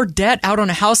take more debt out on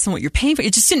a house than what you're paying for?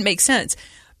 It just didn't make sense.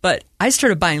 But I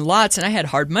started buying lots, and I had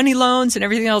hard money loans and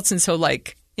everything else. And so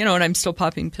and I'm still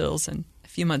popping pills. And a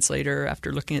few months later,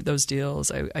 after looking at those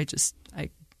deals, I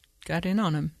got in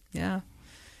on them. Yeah.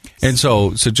 And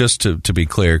so just to be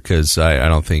clear, because I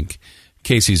don't think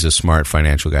Casey's a smart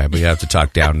financial guy, but you have to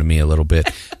talk down to me a little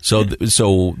bit.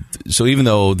 So even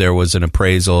though there was an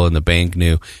appraisal and the bank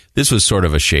knew, this was sort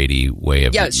of a shady way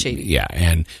of... Yeah, it's shady. Yeah,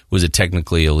 and was it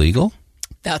technically illegal?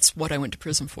 That's what I went to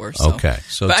prison for. So. Okay.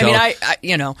 So but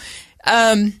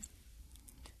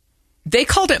they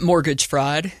called it mortgage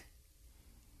fraud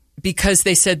because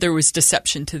they said there was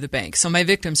deception to the bank. So my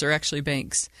victims are actually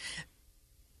banks.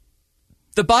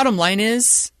 The bottom line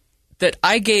is that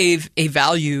I gave a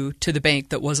value to the bank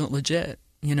that wasn't legit,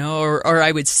 or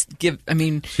I would give,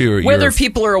 whether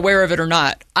people are aware of it or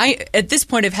not. I, at this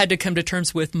point, have had to come to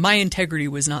terms with my integrity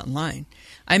was not in line.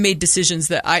 I made decisions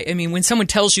that when someone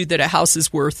tells you that a house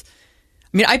is worth,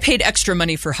 I paid extra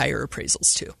money for higher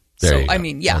appraisals too.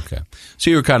 Okay. So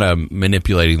you were kind of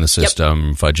manipulating the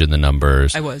system, fudging the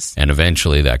numbers. I was. And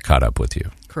eventually that caught up with you.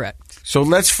 Correct. So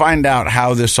let's find out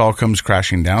how this all comes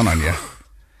crashing down on you.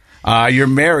 You're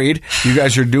married. You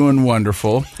guys are doing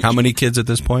wonderful. How many kids at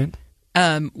this point?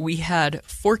 We had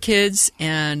 4 kids,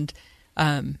 and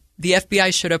the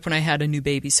FBI showed up when I had a new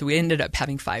baby, so we ended up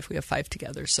having 5. We have 5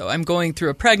 together. So I'm going through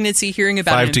a pregnancy, hearing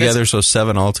about 5 together, so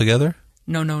 7 altogether?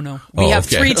 No. We have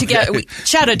 3 together.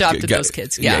 Chad adopted those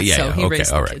kids. Yeah, so he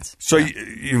raised the kids. So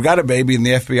you've got a baby and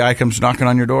the FBI comes knocking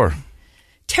on your door.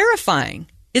 Terrifying.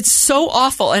 It's so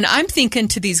awful. And I'm thinking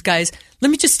to these guys,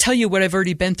 let me just tell you what I've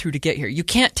already been through to get here. You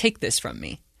can't take this from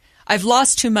me. I've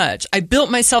lost too much. I built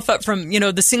myself up from,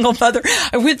 the single mother.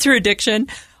 I went through addiction.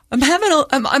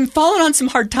 I'm falling on some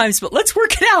hard times, but let's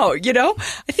work it out,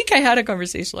 I think I had a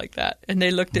conversation like that. And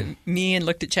they looked at me and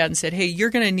looked at Chad and said, hey, you're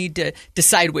going to need to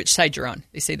decide which side you're on.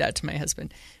 They say that to my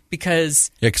husband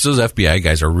because those FBI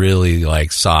guys are really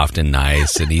like soft and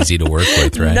nice and easy to work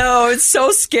with, right? No, it's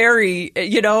so scary.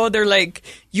 They're like,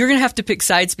 you're going to have to pick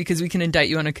sides because we can indict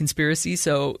you on a conspiracy.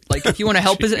 So like, if you want to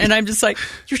help us, and I'm just like,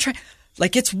 you're trying.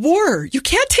 Like, it's war. You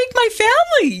can't take my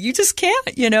family. You just can't,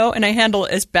 and I handle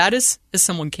it as bad as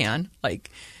someone can. Like,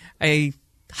 I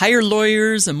hire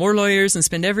lawyers and more lawyers and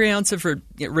spend every ounce of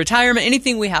retirement,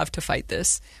 anything we have to fight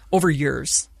this over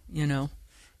years, and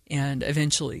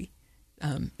eventually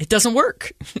it doesn't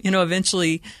work.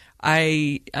 Eventually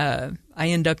I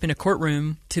end up in a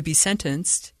courtroom to be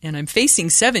sentenced, and I'm facing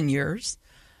 7 years.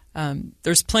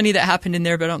 There's plenty that happened in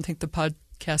there, but I don't think the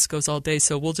podcast goes all day,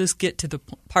 so we'll just get to the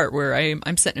part where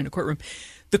I'm sitting in a courtroom.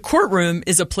 The courtroom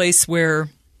is a place where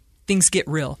things get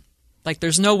real. Like,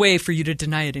 there's no way for you to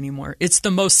deny it anymore. It's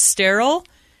the most sterile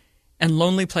and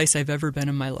lonely place I've ever been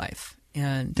in my life.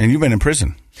 And you've been in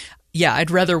prison. Yeah,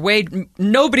 I'd rather wait.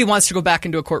 Nobody wants to go back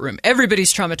into a courtroom.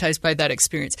 Everybody's traumatized by that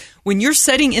experience. When you're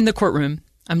sitting in the courtroom,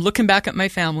 I'm looking back at my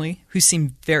family, who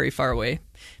seem very far away,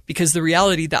 because the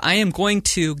reality that I am going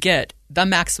to get the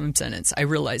maximum sentence, I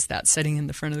realize that sitting in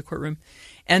the front of the courtroom.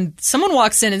 And someone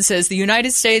walks in and says, the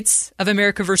United States of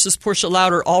America versus Portia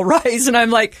Louder, all rise. And I'm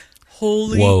like,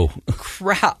 holy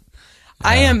crap.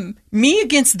 I am me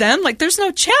against them. Like, there's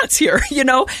no chance here,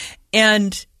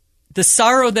 And the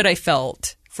sorrow that I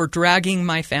felt for dragging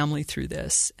my family through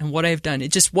this and what I've done,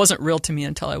 it just wasn't real to me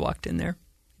until I walked in there.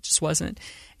 It just wasn't.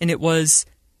 And it was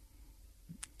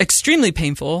extremely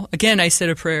painful. Again, I said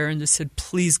a prayer and just said,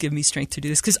 please give me strength to do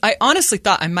this. Because I honestly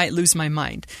thought I might lose my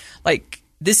mind. Like,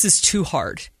 this is too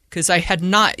hard. Because I had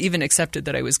not even accepted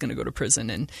that I was going to go to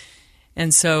prison.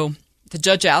 And so the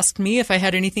judge asked me if I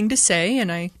had anything to say.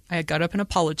 And I got up and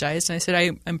apologized. And I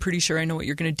said, I'm pretty sure I know what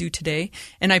you're going to do today.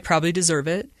 And I probably deserve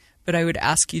it. But I would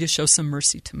ask you to show some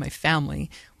mercy to my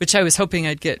family, which I was hoping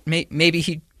I'd get. Maybe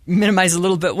he'd minimize a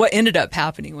little bit. What ended up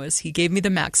happening was he gave me the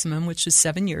maximum, which is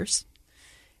 7 years.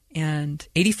 And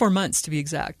 84 months to be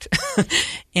exact.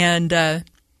 and then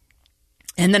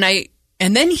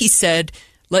he said,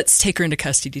 let's take her into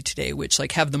custody today, which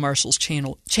like have the marshals chain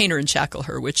her and shackle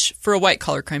her, which for a white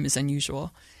collar crime is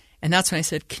unusual. And that's when I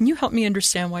said, can you help me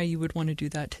understand why you would want to do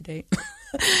that today?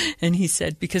 And he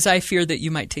said, because I fear that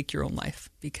you might take your own life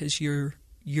because you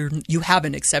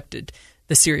haven't accepted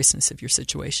the seriousness of your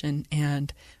situation.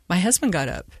 And my husband got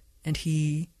up and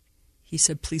he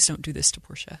said, please don't do this to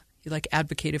Portia. He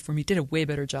advocated for me, did a way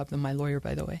better job than my lawyer,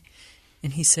 by the way.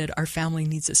 And he said, our family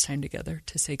needs this time together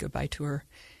to say goodbye to her.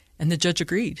 And the judge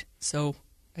agreed. So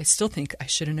I still think I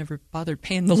should have never bothered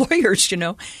paying the lawyers,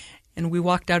 And we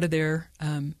walked out of there,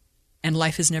 and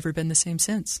life has never been the same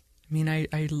since. I mean, I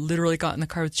literally got in the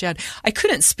car with Chad. I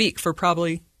couldn't speak for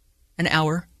probably an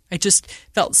hour. I just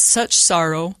felt such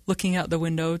sorrow looking out the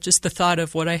window, just the thought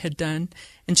of what I had done.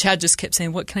 And Chad just kept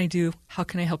saying, what can I do? How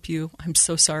can I help you? I'm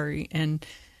so sorry. And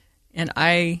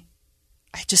I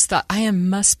just thought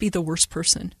must be the worst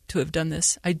person to have done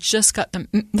this. I just got the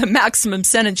maximum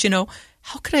sentence,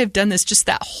 How could I have done this? Just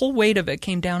that whole weight of it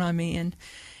came down on me. And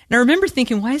I remember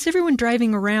thinking, why is everyone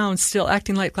driving around still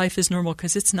acting like life is normal?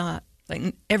 Because it's not.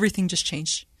 Like, everything just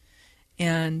changed.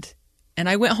 And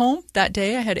I went home that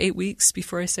day. I had 8 weeks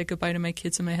before I said goodbye to my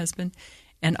kids and my husband.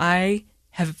 And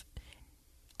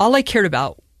all I cared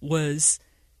about was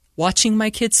watching my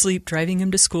kids sleep, driving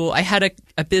them to school. I had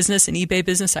a business, an eBay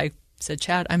business. I said,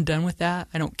 Chad, I'm done with that.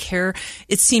 I don't care.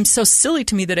 It seemed so silly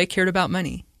to me that I cared about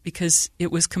money because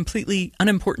it was completely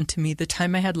unimportant to me. The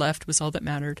time I had left was all that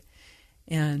mattered.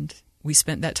 And we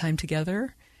spent that time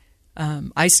together.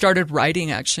 I started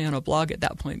writing actually on a blog at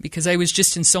that point because I was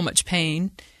just in so much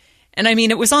pain. And I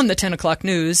mean, it was on the 10 o'clock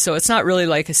news, so it's not really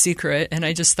like a secret. And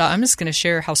I just thought, I'm just going to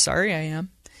share how sorry I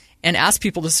am and ask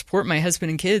people to support my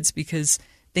husband and kids because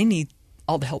they need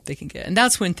all the help they can get. And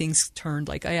that's when things turned.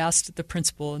 Like, I asked the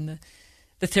principal and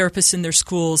the therapists in their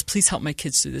schools, please help my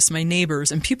kids through this, my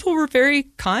neighbors. And people were very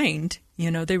kind.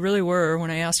 They really were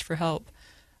when I asked for help.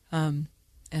 And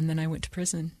then I went to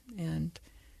prison. And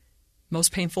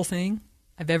most painful thing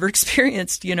I've ever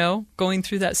experienced, going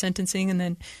through that sentencing and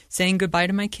then saying goodbye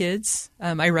to my kids.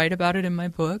 I write about it in my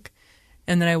book.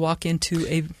 And then I walk into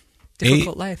a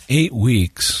difficult life. 8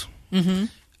 weeks. Mm-hmm.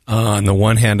 On the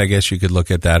one hand, I guess you could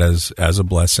look at that as a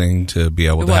blessing to be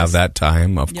able to have that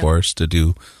time, of course, to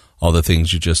do all the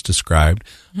things you just described.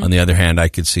 Mm-hmm. On the other hand, I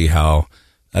could see how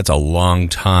that's a long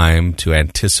time to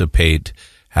anticipate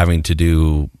having to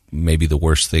do maybe the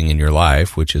worst thing in your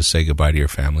life, which is say goodbye to your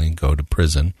family and go to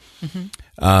prison.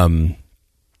 Mm-hmm.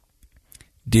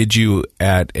 Did you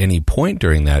at any point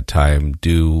during that time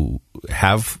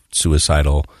have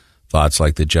suicidal thoughts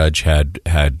like the judge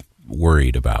had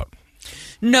worried about?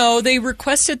 No, they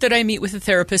requested that I meet with a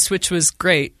therapist, which was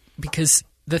great because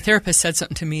the therapist said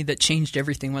something to me that changed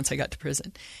everything once I got to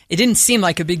prison. It didn't seem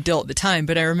like a big deal at the time,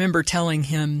 but I remember telling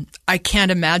him, I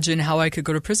can't imagine how I could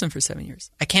go to prison for 7 years.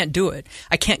 I can't do it.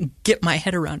 I can't get my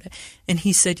head around it. And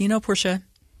he said, Portia,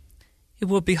 it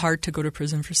will be hard to go to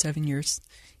prison for 7 years.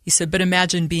 He said, but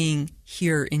imagine being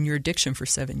here in your addiction for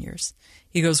 7 years.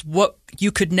 He goes,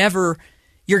 you're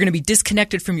going to be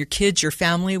disconnected from your kids, your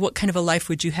family. What kind of a life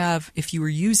would you have if you were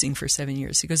using for 7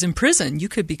 years? He goes, in prison, you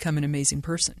could become an amazing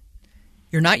person.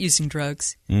 You're not using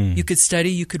drugs. You could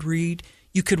study, you could read,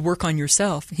 you could work on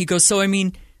yourself. He goes,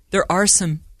 there are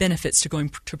some benefits to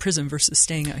going to prison versus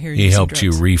staying out here. He helped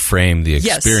you reframe the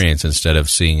experience instead of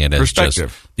seeing it as just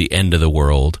the end of the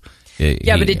world.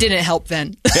 But it didn't help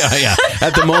then. Yeah.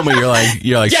 At the moment, you're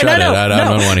like, shut it. I don't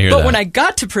want to hear that. But when I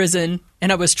got to prison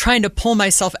and I was trying to pull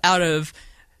myself out of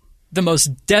the most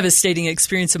devastating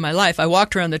experience of my life, I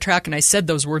walked around the track and I said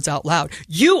those words out loud.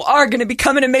 You are going to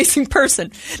become an amazing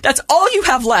person. That's all you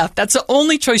have left. That's the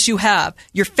only choice you have.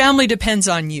 Your family depends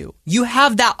on you. You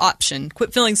have that option.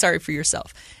 Quit feeling sorry for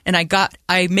yourself. And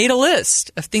I made a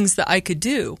list of things that I could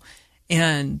do.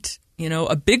 And,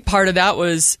 a big part of that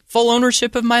was full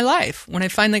ownership of my life. When I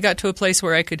finally got to a place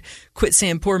where I could quit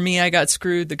saying, poor me, I got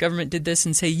screwed, the government did this,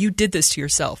 and say, you did this to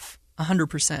yourself.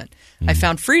 100%. I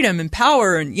found freedom and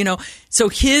power, and so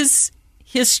his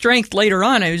strength later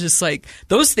on, I was just like,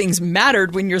 those things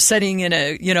mattered when you're sitting in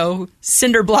a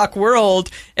cinder block world,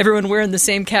 everyone wearing the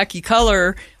same khaki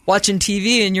color, watching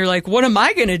TV, and you're like, what am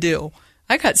I going to do?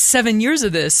 I got 7 years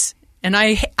of this, and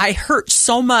I hurt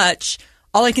so much.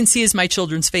 All I can see is my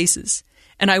children's faces,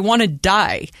 and I want to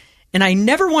die, and I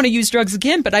never want to use drugs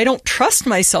again, but I don't trust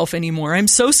myself anymore. I'm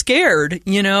so scared,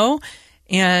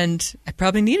 And I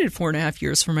probably needed 4.5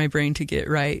 years for my brain to get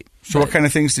right. So what kind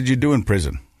of things did you do in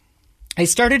prison? I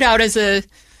started out as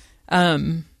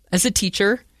a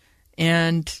teacher,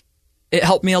 and it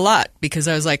helped me a lot because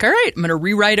I was like, all right, I'm going to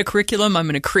rewrite a curriculum. I'm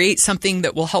going to create something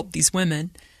that will help these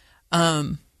women.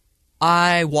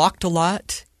 I walked a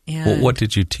lot. And what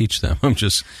did you teach them? I'm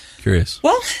just curious.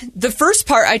 Well, the first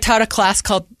part, I taught a class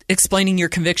called Explaining Your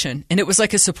Conviction, and it was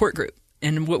like a support group.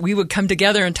 And we would come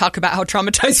together and talk about how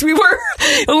traumatized we were.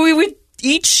 And we would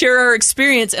each share our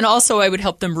experience. And also I would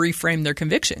help them reframe their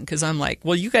conviction. Because I'm like,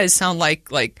 well, you guys sound like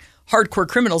hardcore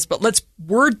criminals, but let's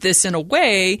word this in a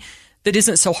way that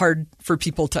isn't so hard for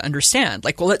people to understand.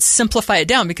 Let's simplify it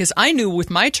down. Because I knew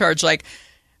with my charge,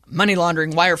 money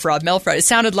laundering, wire fraud, mail fraud, it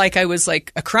sounded like I was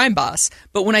like a crime boss.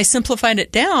 But when I simplified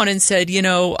it down and said,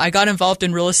 I got involved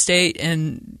in real estate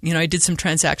and, I did some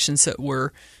transactions that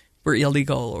were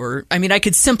illegal, I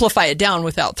could simplify it down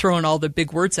without throwing all the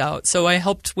big words out. So I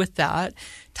helped with that,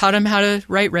 taught them how to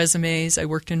write resumes. I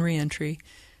worked in reentry.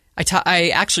 I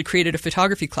actually created a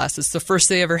photography class. It's the first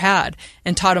they ever had,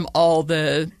 and taught them all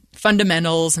the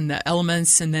fundamentals and the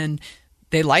elements. And then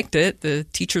they liked it. The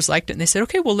teachers liked it. And they said,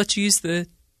 okay, well, let's use the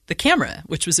camera,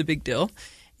 which was a big deal.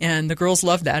 And the girls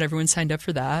loved that. Everyone signed up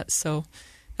for that. So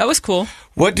that was cool.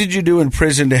 What did you do in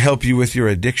prison to help you with your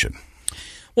addiction?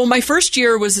 Well, my first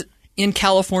year was in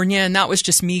California, and that was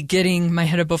just me getting my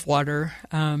head above water.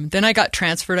 Then I got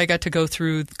transferred. I got to go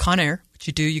through Con Air, which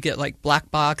you do. You get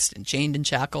black boxed and chained and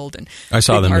shackled. And I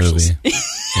saw the movie.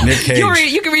 Nick Cage.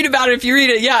 You can read about it if you read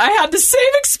it. Yeah, I had the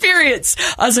same experience.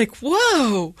 I was like,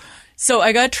 whoa. So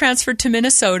I got transferred to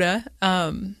Minnesota.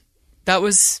 That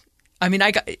was,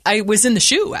 I was in the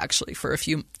SHU actually for a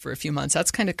few months.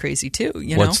 That's kind of crazy too.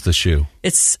 What's the SHU?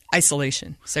 It's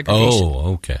isolation, segregation.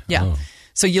 Oh, okay. Yeah. Oh.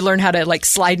 So you learn how to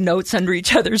slide notes under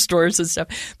each other's doors and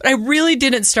stuff. But I really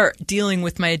didn't start dealing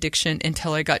with my addiction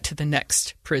until I got to the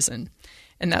next prison.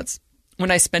 And that's when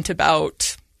I spent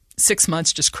about 6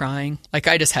 months just crying.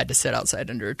 I just had to sit outside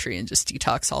under a tree and just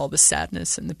detox all the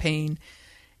sadness and the pain.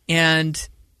 And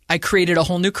I created a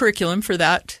whole new curriculum for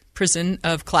that prison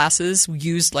of classes. We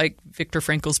used Viktor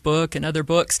Frankl's book and other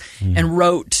books and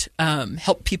wrote,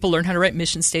 helped people learn how to write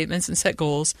mission statements and set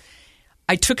goals.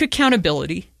 I took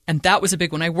accountability. And that was a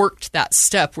big one. I worked that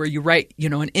step where you write,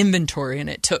 an inventory, and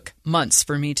it took months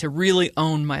for me to really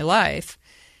own my life.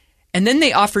 And then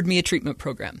they offered me a treatment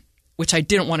program. which I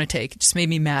didn't want to take. It just made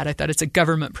me mad. I thought it's a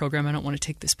government program. I don't want to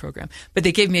take this program. But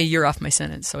they gave me a year off my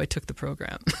sentence, so I took the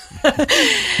program.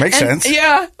 Makes sense.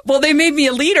 Yeah. Well, they made me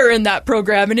a leader in that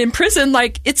program. And in prison,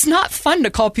 like, it's not fun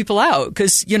to call people out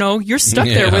because, you know, you're stuck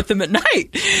there with them at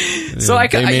night. So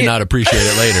they may not appreciate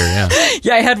it later. Yeah.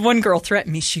 Yeah, I had one girl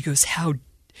threaten me. She goes,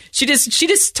 She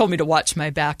just told me to watch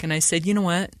my back. And I said, you know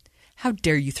what? How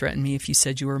dare you threaten me if you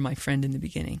said you were my friend in the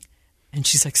beginning? And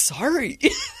she's like, sorry.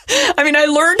 I mean, I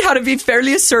learned how to be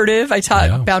fairly assertive. I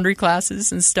taught boundary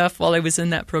classes and stuff while I was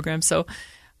in that program. So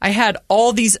I had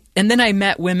all these, and then I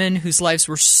met women whose lives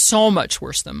were so much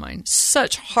worse than mine,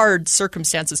 such hard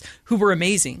circumstances, who were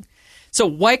amazing. So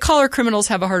white-collar criminals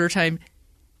have a harder time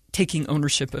taking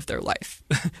ownership of their life.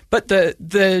 But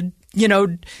the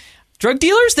drug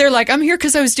dealers, they're like, I'm here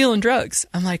because I was dealing drugs.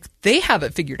 I'm like, they have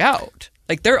it figured out.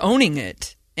 Like, they're owning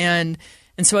it. And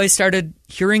so I started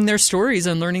hearing their stories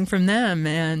and learning from them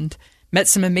and met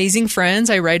some amazing friends.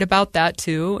 I write about that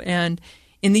too. And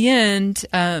in the end,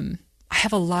 I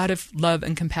have a lot of love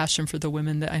and compassion for the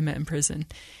women that I met in prison.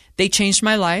 They changed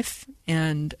my life.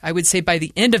 And I would say by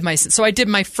the end of so I did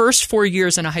my first 4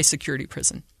 years in a high security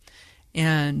prison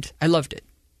and I loved it.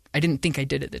 I didn't think I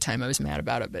did at the time. I was mad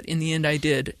about it, but in the end I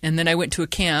did. And then I went to a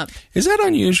camp. Is that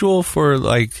unusual for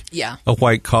like a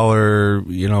white collar,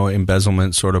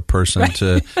 embezzlement sort of person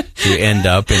to end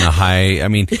up in a high,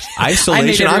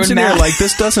 isolation? I'm sitting there like,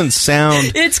 this doesn't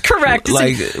sound. It's correct.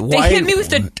 Like, they hit me with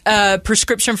the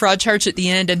prescription fraud charge at the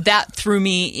end, and that threw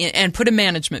me and put a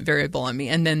management variable on me,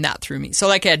 and then that threw me. So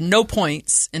like I had no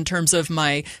points in terms of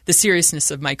the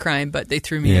seriousness of my crime, but they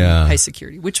threw me in high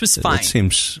security, which was fine. It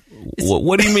seems.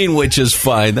 What do you mean, which is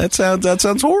fine? That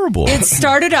sounds horrible. It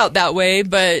started out that way,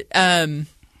 but I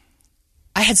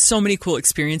had so many cool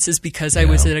experiences because I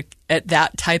was at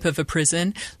that type of a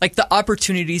prison. Like, the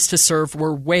opportunities to serve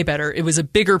were way better. It was a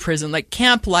bigger prison. Like,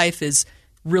 camp life is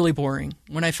really boring.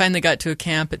 When I finally got to a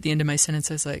camp at the end of my sentence,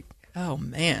 I was like, oh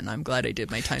man, I'm glad I did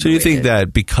my time. So you think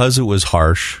that because it was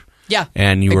harsh,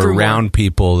 and you were around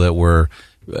people that were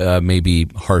maybe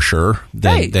harsher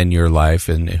than your life,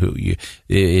 and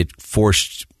it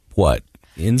forced what?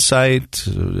 Insight?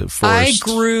 I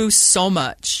grew so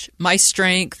much. My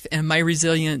strength and my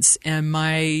resilience and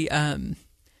my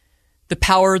the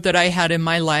power that I had in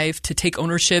my life to take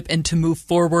ownership and to move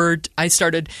forward. I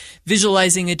started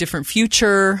visualizing a different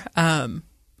future.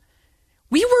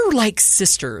 We were like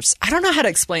sisters. I don't know how to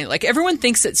explain it. Like, everyone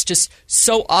thinks it's just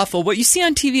so awful. What you see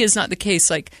on TV is not the case.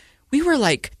 Like, we were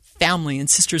like family and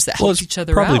sisters that helped each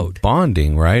other probably out.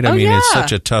 Bonding, right? I mean, it's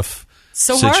such a tough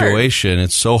situation. Hard.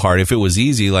 It's so hard. If it was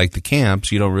easy like the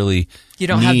camps, you don't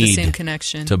have the same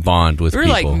connection to bond with people.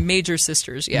 We're like major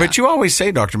sisters, But you always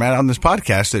say, Dr. Matt, on this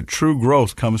podcast that true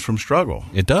growth comes from struggle.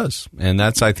 It does. And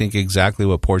that's, I think, exactly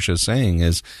what Portia is saying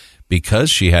is because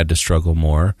she had to struggle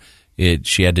more,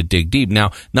 she had to dig deep. Now,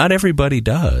 not everybody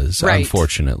does,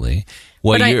 unfortunately.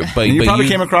 You probably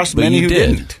came across many who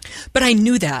didn't. But I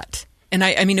knew that. And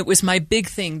I mean, it was my big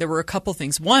thing. There were a couple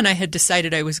things. One, I had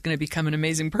decided I was going to become an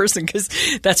amazing person because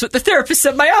that's what the therapist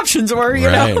said my options were,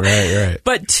 you know? Right.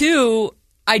 But two,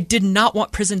 I did not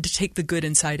want prison to take the good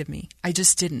inside of me. I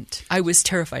just didn't. I was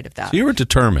terrified of that. So you were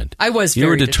determined. I was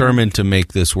very determined to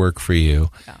make this work for you,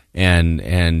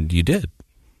 and you did.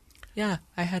 Yeah,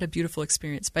 I had a beautiful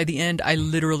experience. By the end, I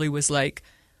literally was like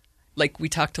we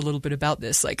talked a little bit about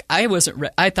this. Like, I wasn't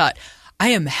I thought, I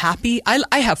am happy.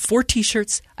 I have 4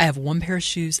 T-shirts. I have 1 pair of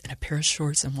shoes and a pair of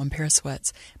shorts and 1 pair of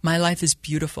sweats. My life is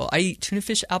beautiful. I eat tuna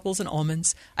fish, apples, and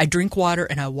almonds. I drink water,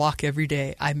 and I walk every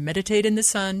day. I meditate in the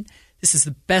sun. This is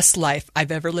the best life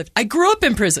I've ever lived. I grew up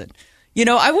in prison.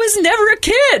 I was never a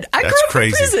kid. I grew up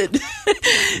in prison.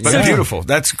 But beautiful.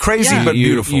 That's crazy, but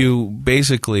beautiful. You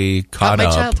basically caught my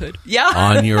up childhood.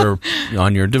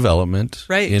 on your development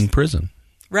in prison.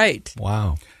 Right.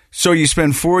 Wow. So you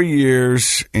spend 4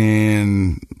 years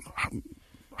in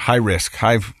high risk,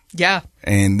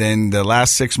 and then the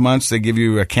last 6 months they give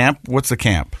you a camp. What's the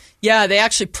camp? Yeah, they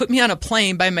actually put me on a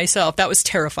plane by myself. That was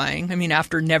terrifying. I mean,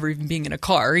 after never even being in a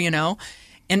car,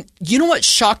 And you know what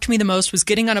shocked me the most was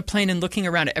getting on a plane and looking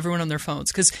around at everyone on their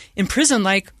phones. Because in prison,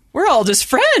 we're all just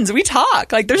friends. We talk.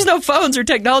 There's no phones or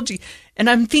technology. And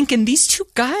I'm thinking, these 2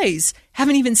 guys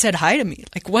haven't even said hi to me.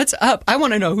 What's up? I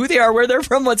want to know who they are, where they're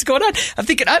from, what's going on. I'm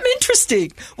thinking, I'm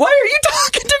interesting. Why are you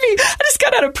talking to me? I just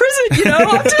got out of prison,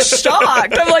 I'm just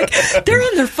shocked. I'm like, they're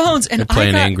on their phones. And they're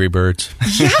playing Angry Birds.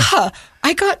 Yeah.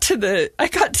 I got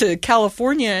to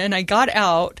California and I got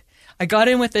out. I got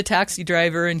in with the taxi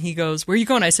driver and he goes, where are you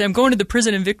going? I said, I'm going to the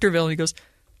prison in Victorville. And he goes,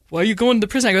 why are you going to the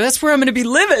prison? I go, that's where I'm going to be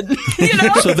living.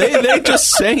 So they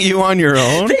just sent you on your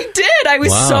own? They did. I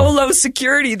was so low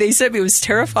security. They said it was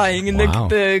terrifying. And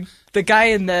the the guy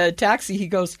in the taxi, he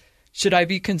goes, should I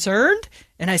be concerned?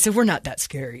 And I said, we're not that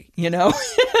scary, you know?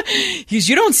 He goes,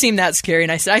 you don't seem that scary.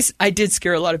 And I said, I did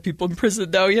scare a lot of people in prison,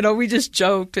 though. You know, we just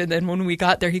joked. And then when we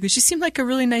got there, he goes, you seem like a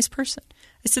really nice person.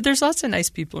 I said, there's lots of nice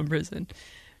people in prison.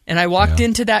 And I walked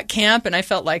into that camp, and I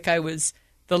felt like I was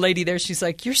the lady there. She's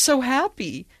like, you're so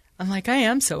happy. I'm like, I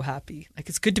am so happy. Like,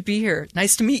 it's good to be here.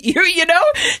 Nice to meet you, you know?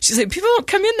 She's like, people don't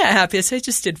come in that happy. I said, I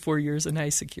just did 4 years in high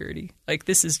security. Like,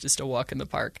 this is just a walk in the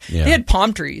park. Yeah. They had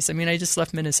palm trees. I mean, I just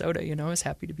left Minnesota, you know? I was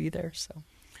happy to be there, so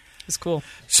it was cool.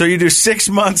 So you do 6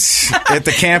 months at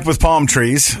the camp with palm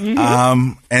trees,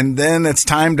 and then it's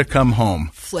time to come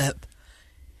home. Flip.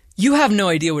 You have no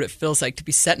idea what it feels like to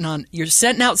be you're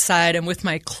sitting outside. I'm with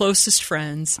my closest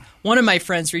friends. One of my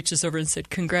friends reaches over and said,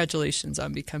 congratulations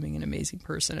on becoming an amazing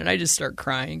person. And I just start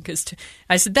crying because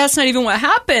I said, that's not even what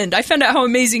happened. I found out how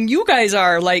amazing you guys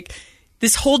are. Like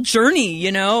this whole journey,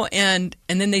 you know, and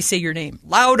then they say your name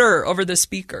louder over the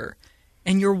speaker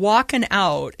and you're walking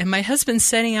out. And my husband's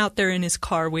sitting out there in his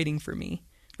car waiting for me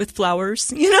with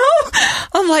flowers, you know,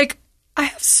 I'm like, I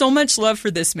have so much love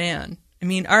for this man. I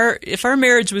mean, our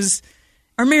marriage is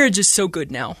so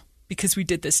good now because we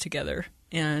did this together,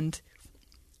 and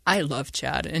I love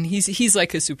Chad, and he's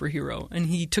like a superhero, and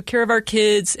he took care of our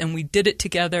kids, and we did it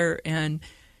together, and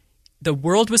the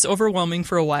world was overwhelming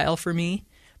for a while for me,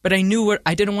 but I knew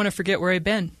I didn't want to forget where I'd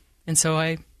been, and so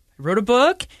I wrote a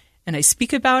book, and I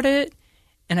speak about it,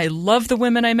 and I love the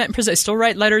women I met in prison. I still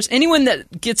write letters. Anyone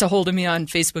that gets a hold of me on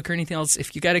Facebook or anything else,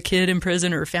 if you got a kid in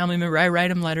prison or a family member, I write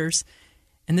them letters.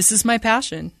 And this is my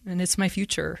passion, and it's my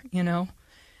future, you know.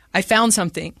 I found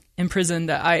something in prison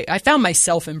that I found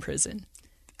myself in prison.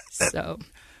 So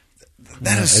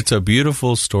it's a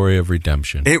beautiful story of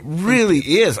redemption. It really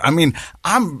is. I mean,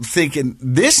 I'm thinking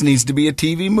this needs to be a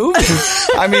TV movie.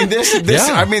 I mean,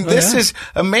 this is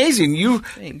amazing. You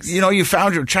know, you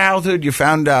found your childhood, you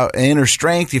found out inner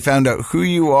strength, you found out who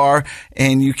you are,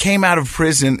 and you came out of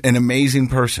prison an amazing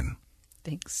person.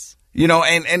 Thanks. You know,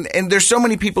 and there's so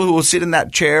many people who will sit in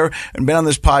that chair and been on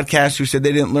this podcast who said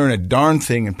they didn't learn a darn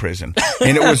thing in prison.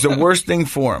 And it was the worst thing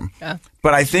for them. Yeah.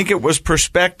 But I think it was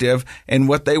perspective and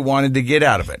what they wanted to get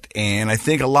out of it. And I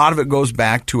think a lot of it goes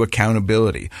back to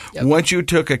accountability. Yep. Once you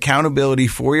took accountability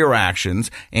for your actions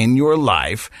and your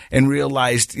life and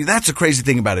realized that's the crazy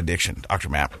thing about addiction, Dr.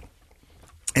 Matt,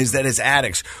 is that as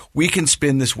addicts, we can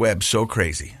spin this web so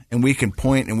crazy. And we can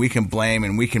point and we can blame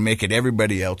and we can make it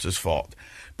everybody else's fault.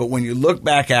 But when you look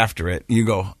back after it, you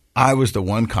go, I was the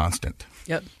one constant.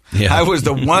 Yep. Yeah. I was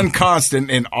the one constant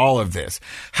in all of this.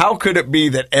 How could it be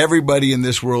that everybody in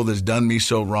this world has done me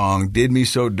so wrong, did me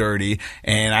so dirty,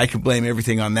 and I can blame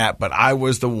everything on that, but I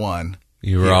was the one.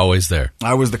 You were always there.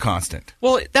 I was the constant.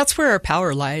 Well, that's where our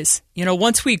power lies. You know,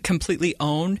 once we completely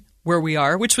own where we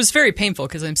are, which was very painful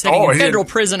because I'm sitting in federal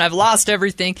prison. I've lost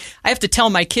everything. I have to tell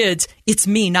my kids, it's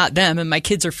me, not them. And my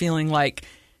kids are feeling like,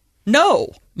 no,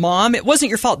 Mom, it wasn't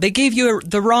your fault. They gave you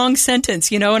the wrong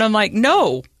sentence, you know? And I'm like,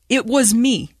 no, it was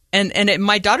me. And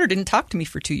my daughter didn't talk to me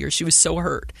for 2 years. She was so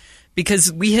hurt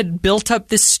because we had built up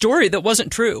this story that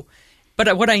wasn't true.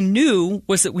 But what I knew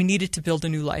was that we needed to build a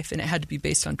new life, and it had to be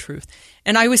based on truth.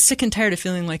 And I was sick and tired of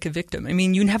feeling like a victim. I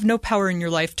mean, you have no power in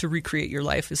your life to recreate your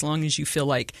life as long as you feel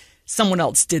like someone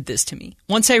else did this to me.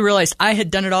 Once I realized I had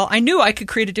done it all, I knew I could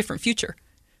create a different future.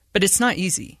 But it's not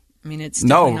easy. I mean, it's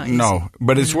definitely not easy.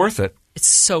 But it's worth it. It's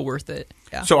so worth it.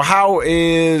 Yeah. So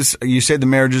you said the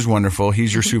marriage is wonderful.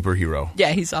 He's your superhero. Yeah,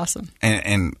 he's awesome.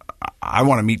 And I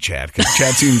want to meet Chad because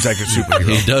Chad seems like a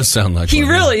superhero. He does sound like he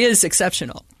one. really is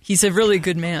exceptional. He's a really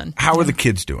good man. How are the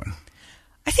kids doing?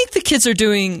 I think the kids are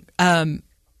doing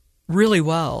really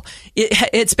well.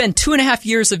 It's been 2.5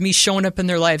 years of me showing up in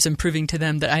their lives and proving to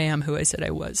them that I am who I said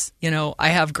I was. You know, I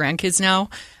have grandkids now.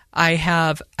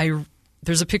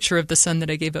 There's a picture of the son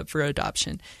that I gave up for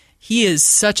adoption. He is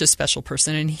such a special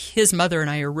person, and his mother and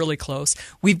I are really close.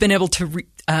 We've been able to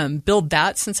build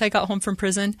that since I got home from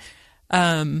prison.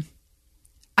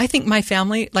 I think my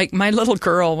family, like my little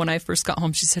girl, when I first got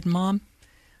home, she said, Mom,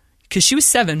 because she was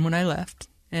 7 when I left,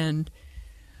 and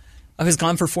I was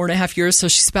gone for 4.5 years, so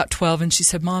she's about 12, and she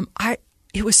said, Mom,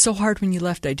 it was so hard when you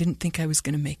left. I didn't think I was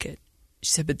going to make it.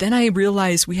 She said, but then I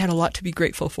realized we had a lot to be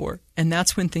grateful for, and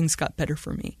that's when things got better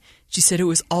for me. She said, it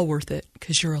was all worth it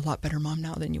because you're a lot better mom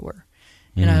now than you were.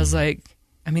 And I was like,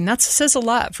 I mean, that says a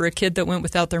lot for a kid that went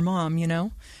without their mom, you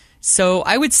know? So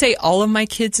I would say all of my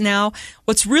kids now,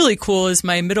 what's really cool is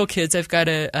my middle kids. I've got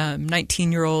a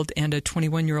 19-year-old and a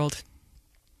 21-year-old.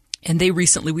 And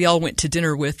we all went to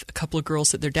dinner with a couple of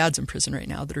girls that their dad's in prison right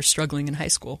now that are struggling in high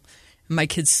school. And my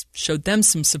kids showed them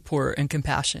some support and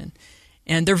compassion.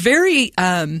 And they're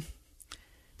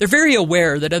they're very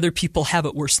aware that other people have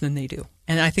it worse than they do.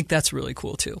 And I think that's really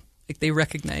cool too. Like they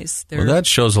recognize their... Well, that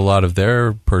shows a lot of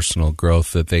their personal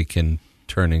growth that they can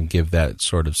turn and give that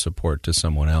sort of support to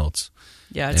someone else.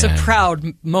 Yeah, it's a proud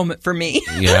moment for me.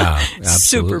 Yeah,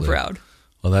 absolutely. Super proud.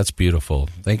 Well, that's beautiful.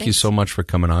 Thank you so much for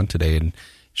coming on today and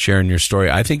sharing your story.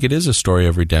 I think it is a story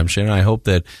of redemption. I hope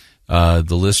that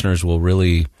the listeners will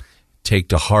really take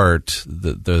to heart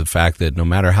the fact that no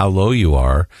matter how low you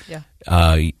are,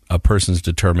 a person's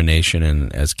determination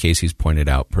and, as Casey's pointed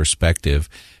out, perspective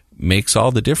makes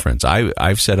all the difference.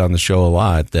 I've said on the show a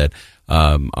lot that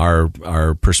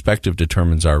our perspective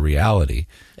determines our reality.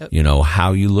 Yep. You know,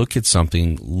 how you look at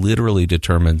something literally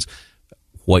determines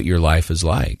what your life is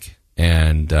like.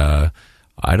 And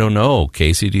I don't know,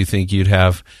 Casey, do you think you'd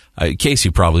have... Casey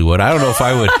probably would. I don't know if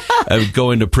I would go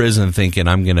into prison thinking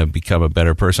I'm going to become a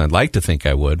better person. I'd like to think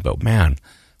I would, but man,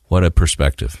 what a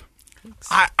perspective.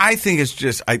 I think it's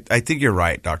just, I think you're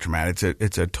right, Dr. Matt.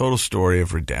 It's a total story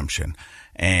of redemption.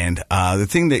 And the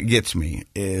thing that gets me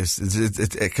is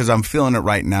because I'm feeling it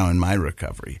right now in my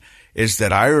recovery, is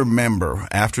that I remember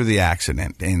after the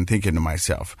accident and thinking to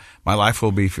myself, my life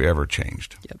will be forever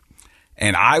changed. Yep.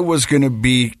 And I was going to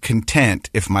be content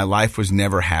if my life was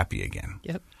never happy again.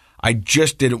 Yep. I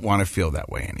just didn't want to feel that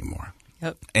way anymore.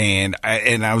 Yep. And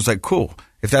I was like, cool.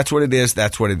 If that's what it is,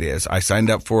 that's what it is. I signed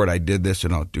up for it. I did this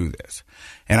and I'll do this.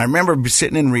 And I remember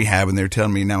sitting in rehab and they were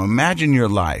telling me, now imagine your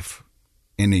life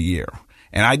in a year.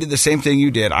 And I did the same thing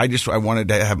you did. I wanted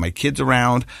to have my kids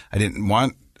around. I didn't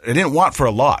want for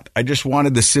a lot. I just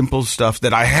wanted the simple stuff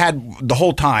that I had the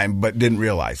whole time but didn't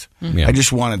realize. Mm-hmm. Yeah. I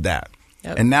just wanted that.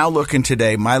 Yep. And now looking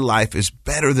today, my life is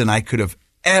better than I could have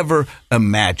ever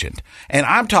imagined. And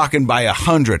I'm talking by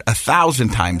 100, 1,000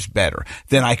 times better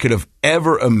than I could have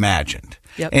ever imagined.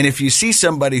 Yep. And if you see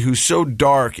somebody who's so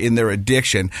dark in their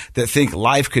addiction that think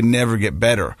life could never get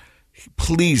better,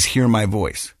 please hear my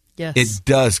voice. Yes. It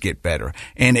does get better,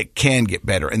 and it can get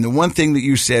better. And the one thing that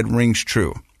you said rings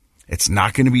true. It's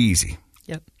not going to be easy.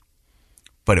 Yep.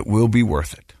 But it will be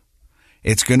worth it.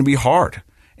 It's going to be hard.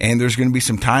 And there's going to be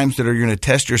some times that are going to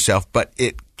test yourself, but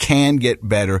it can get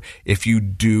better if you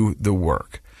do the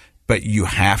work. But you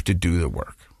have to do the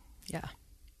work. Yeah.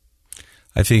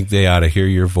 I think they ought to hear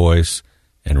your voice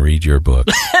and read your book.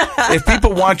 If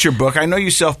people want your book, I know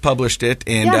you self-published it,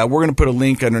 and we're going to put a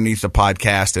link underneath the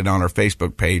podcast and on our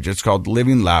Facebook page. It's called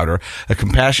Living Louder, A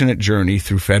Compassionate Journey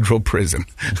Through Federal Prison.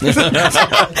 Those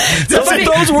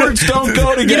words don't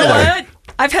go together. You know what?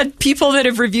 I've had people that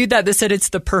have reviewed that said it's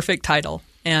the perfect title.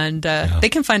 And they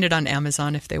can find it on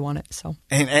Amazon if they want it. So,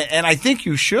 and I think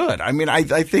you should. I mean, I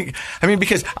think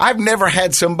because I've never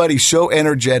had somebody so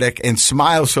energetic and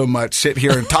smile so much sit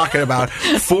here and talking about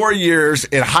 4 years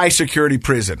in high security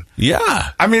prison.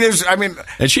 Yeah,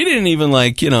 and she didn't even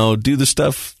do the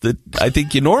stuff that I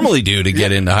think you normally do to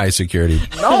get into high security.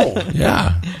 No,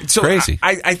 yeah, it's crazy.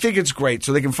 I think it's great.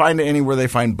 So they can find it anywhere they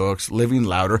find books. Living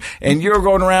Louder, and you're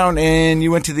going around and you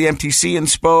went to the MTC and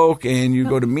spoke, and you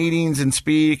go to meetings and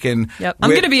speak. And yep. I'm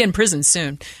going to be in prison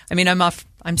soon. I mean,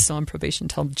 I'm still on probation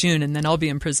until June, and then I'll be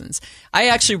in prisons. I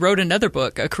actually wrote another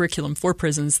book, a curriculum for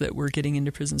prisons that we're getting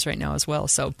into prisons right now as well.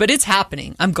 So, but it's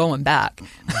happening. I'm going back.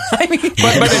 But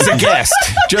as a guest,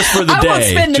 just for the day. I won't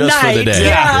spend the just night. For the day.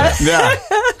 Yeah.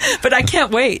 But I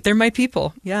can't wait. They're my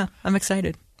people. Yeah, I'm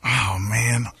excited. Oh,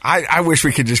 man. I wish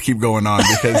we could just keep going on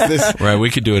because this... Right, we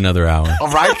could do another hour.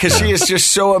 Right, because she is just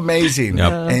so amazing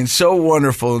and so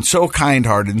wonderful and so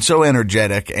kind-hearted and so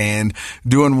energetic and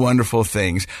doing wonderful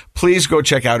things. Please go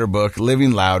check out her book,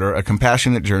 Living Louder, A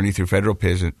Compassionate Journey Through Federal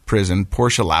Prison,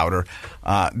 Portia Louder.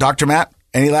 Dr. Matt,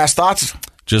 any last thoughts?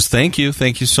 Just thank you.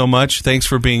 Thank you so much. Thanks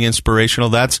for being inspirational.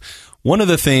 That's one of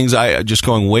the things, just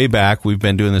going way back, we've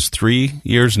been doing this 3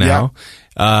 years now.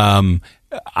 Yeah.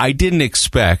 I didn't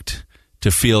expect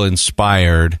to feel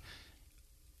inspired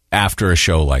after a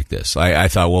show like this. I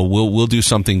thought, well, we'll do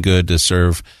something good to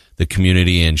serve the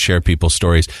community and share people's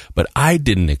stories. But I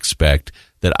didn't expect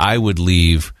that I would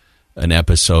leave an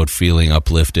episode feeling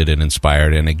uplifted and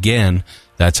inspired. And again,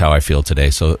 that's how I feel today.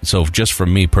 So just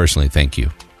from me personally, thank you.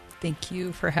 Thank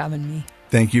you for having me.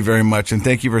 Thank you very much, and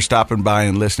thank you for stopping by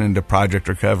and listening to Project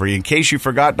Recovery. In case you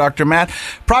forgot, Dr. Matt,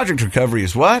 Project Recovery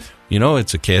is what?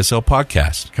 It's a KSL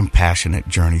podcast. Compassionate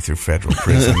Journey Through Federal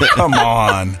Prison. Come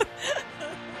on.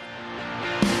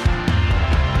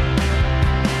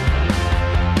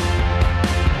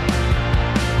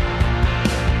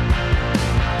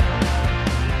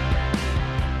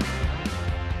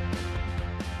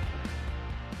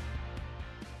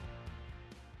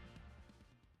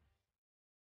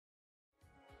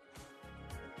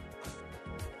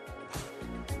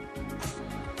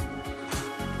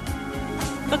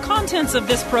 The contents of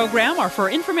this program are for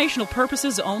informational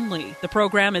purposes only. The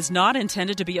program is not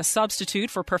intended to be a substitute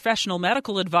for professional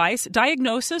medical advice,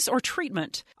 diagnosis, or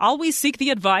treatment. Always seek the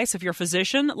advice of your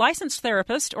physician, licensed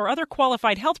therapist, or other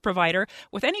qualified health provider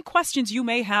with any questions you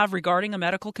may have regarding a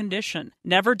medical condition.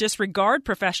 Never disregard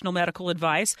professional medical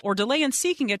advice or delay in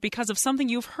seeking it because of something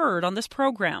you've heard on this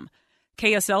program.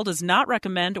 KSL does not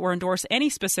recommend or endorse any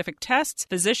specific tests,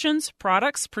 physicians,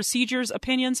 products, procedures,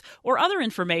 opinions, or other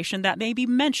information that may be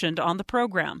mentioned on the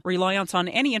program. Reliance on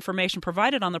any information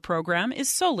provided on the program is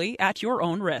solely at your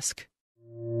own risk.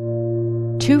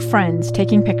 Two friends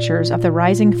taking pictures of the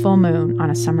rising full moon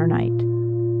on a summer night.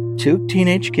 Two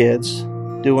teenage kids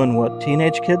doing what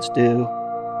teenage kids do.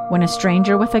 When a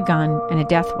stranger with a gun and a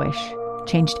death wish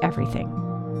changed everything.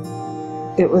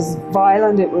 It was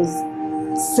violent, it was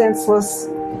senseless,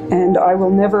 and I will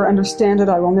never understand it.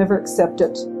 I will never accept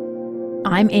it.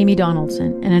 I'm Amy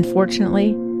Donaldson, and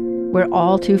unfortunately, we're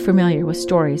all too familiar with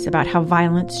stories about how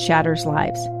violence shatters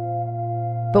lives.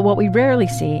 But what we rarely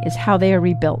see is how they are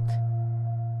rebuilt.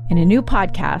 In a new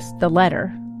podcast, The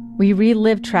Letter, we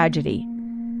relive tragedy,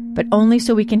 but only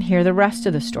so we can hear the rest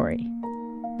of the story.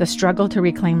 The struggle to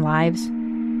reclaim lives,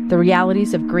 the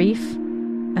realities of grief,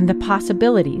 and the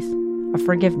possibilities of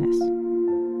forgiveness.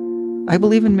 I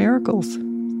believe in miracles.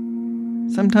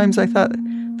 Sometimes I thought,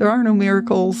 there are no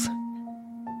miracles.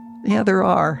 Yeah, there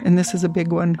are, and this is a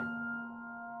big one.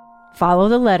 Follow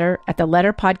The Letter at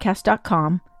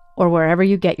theletterpodcast.com or wherever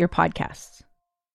you get your podcasts.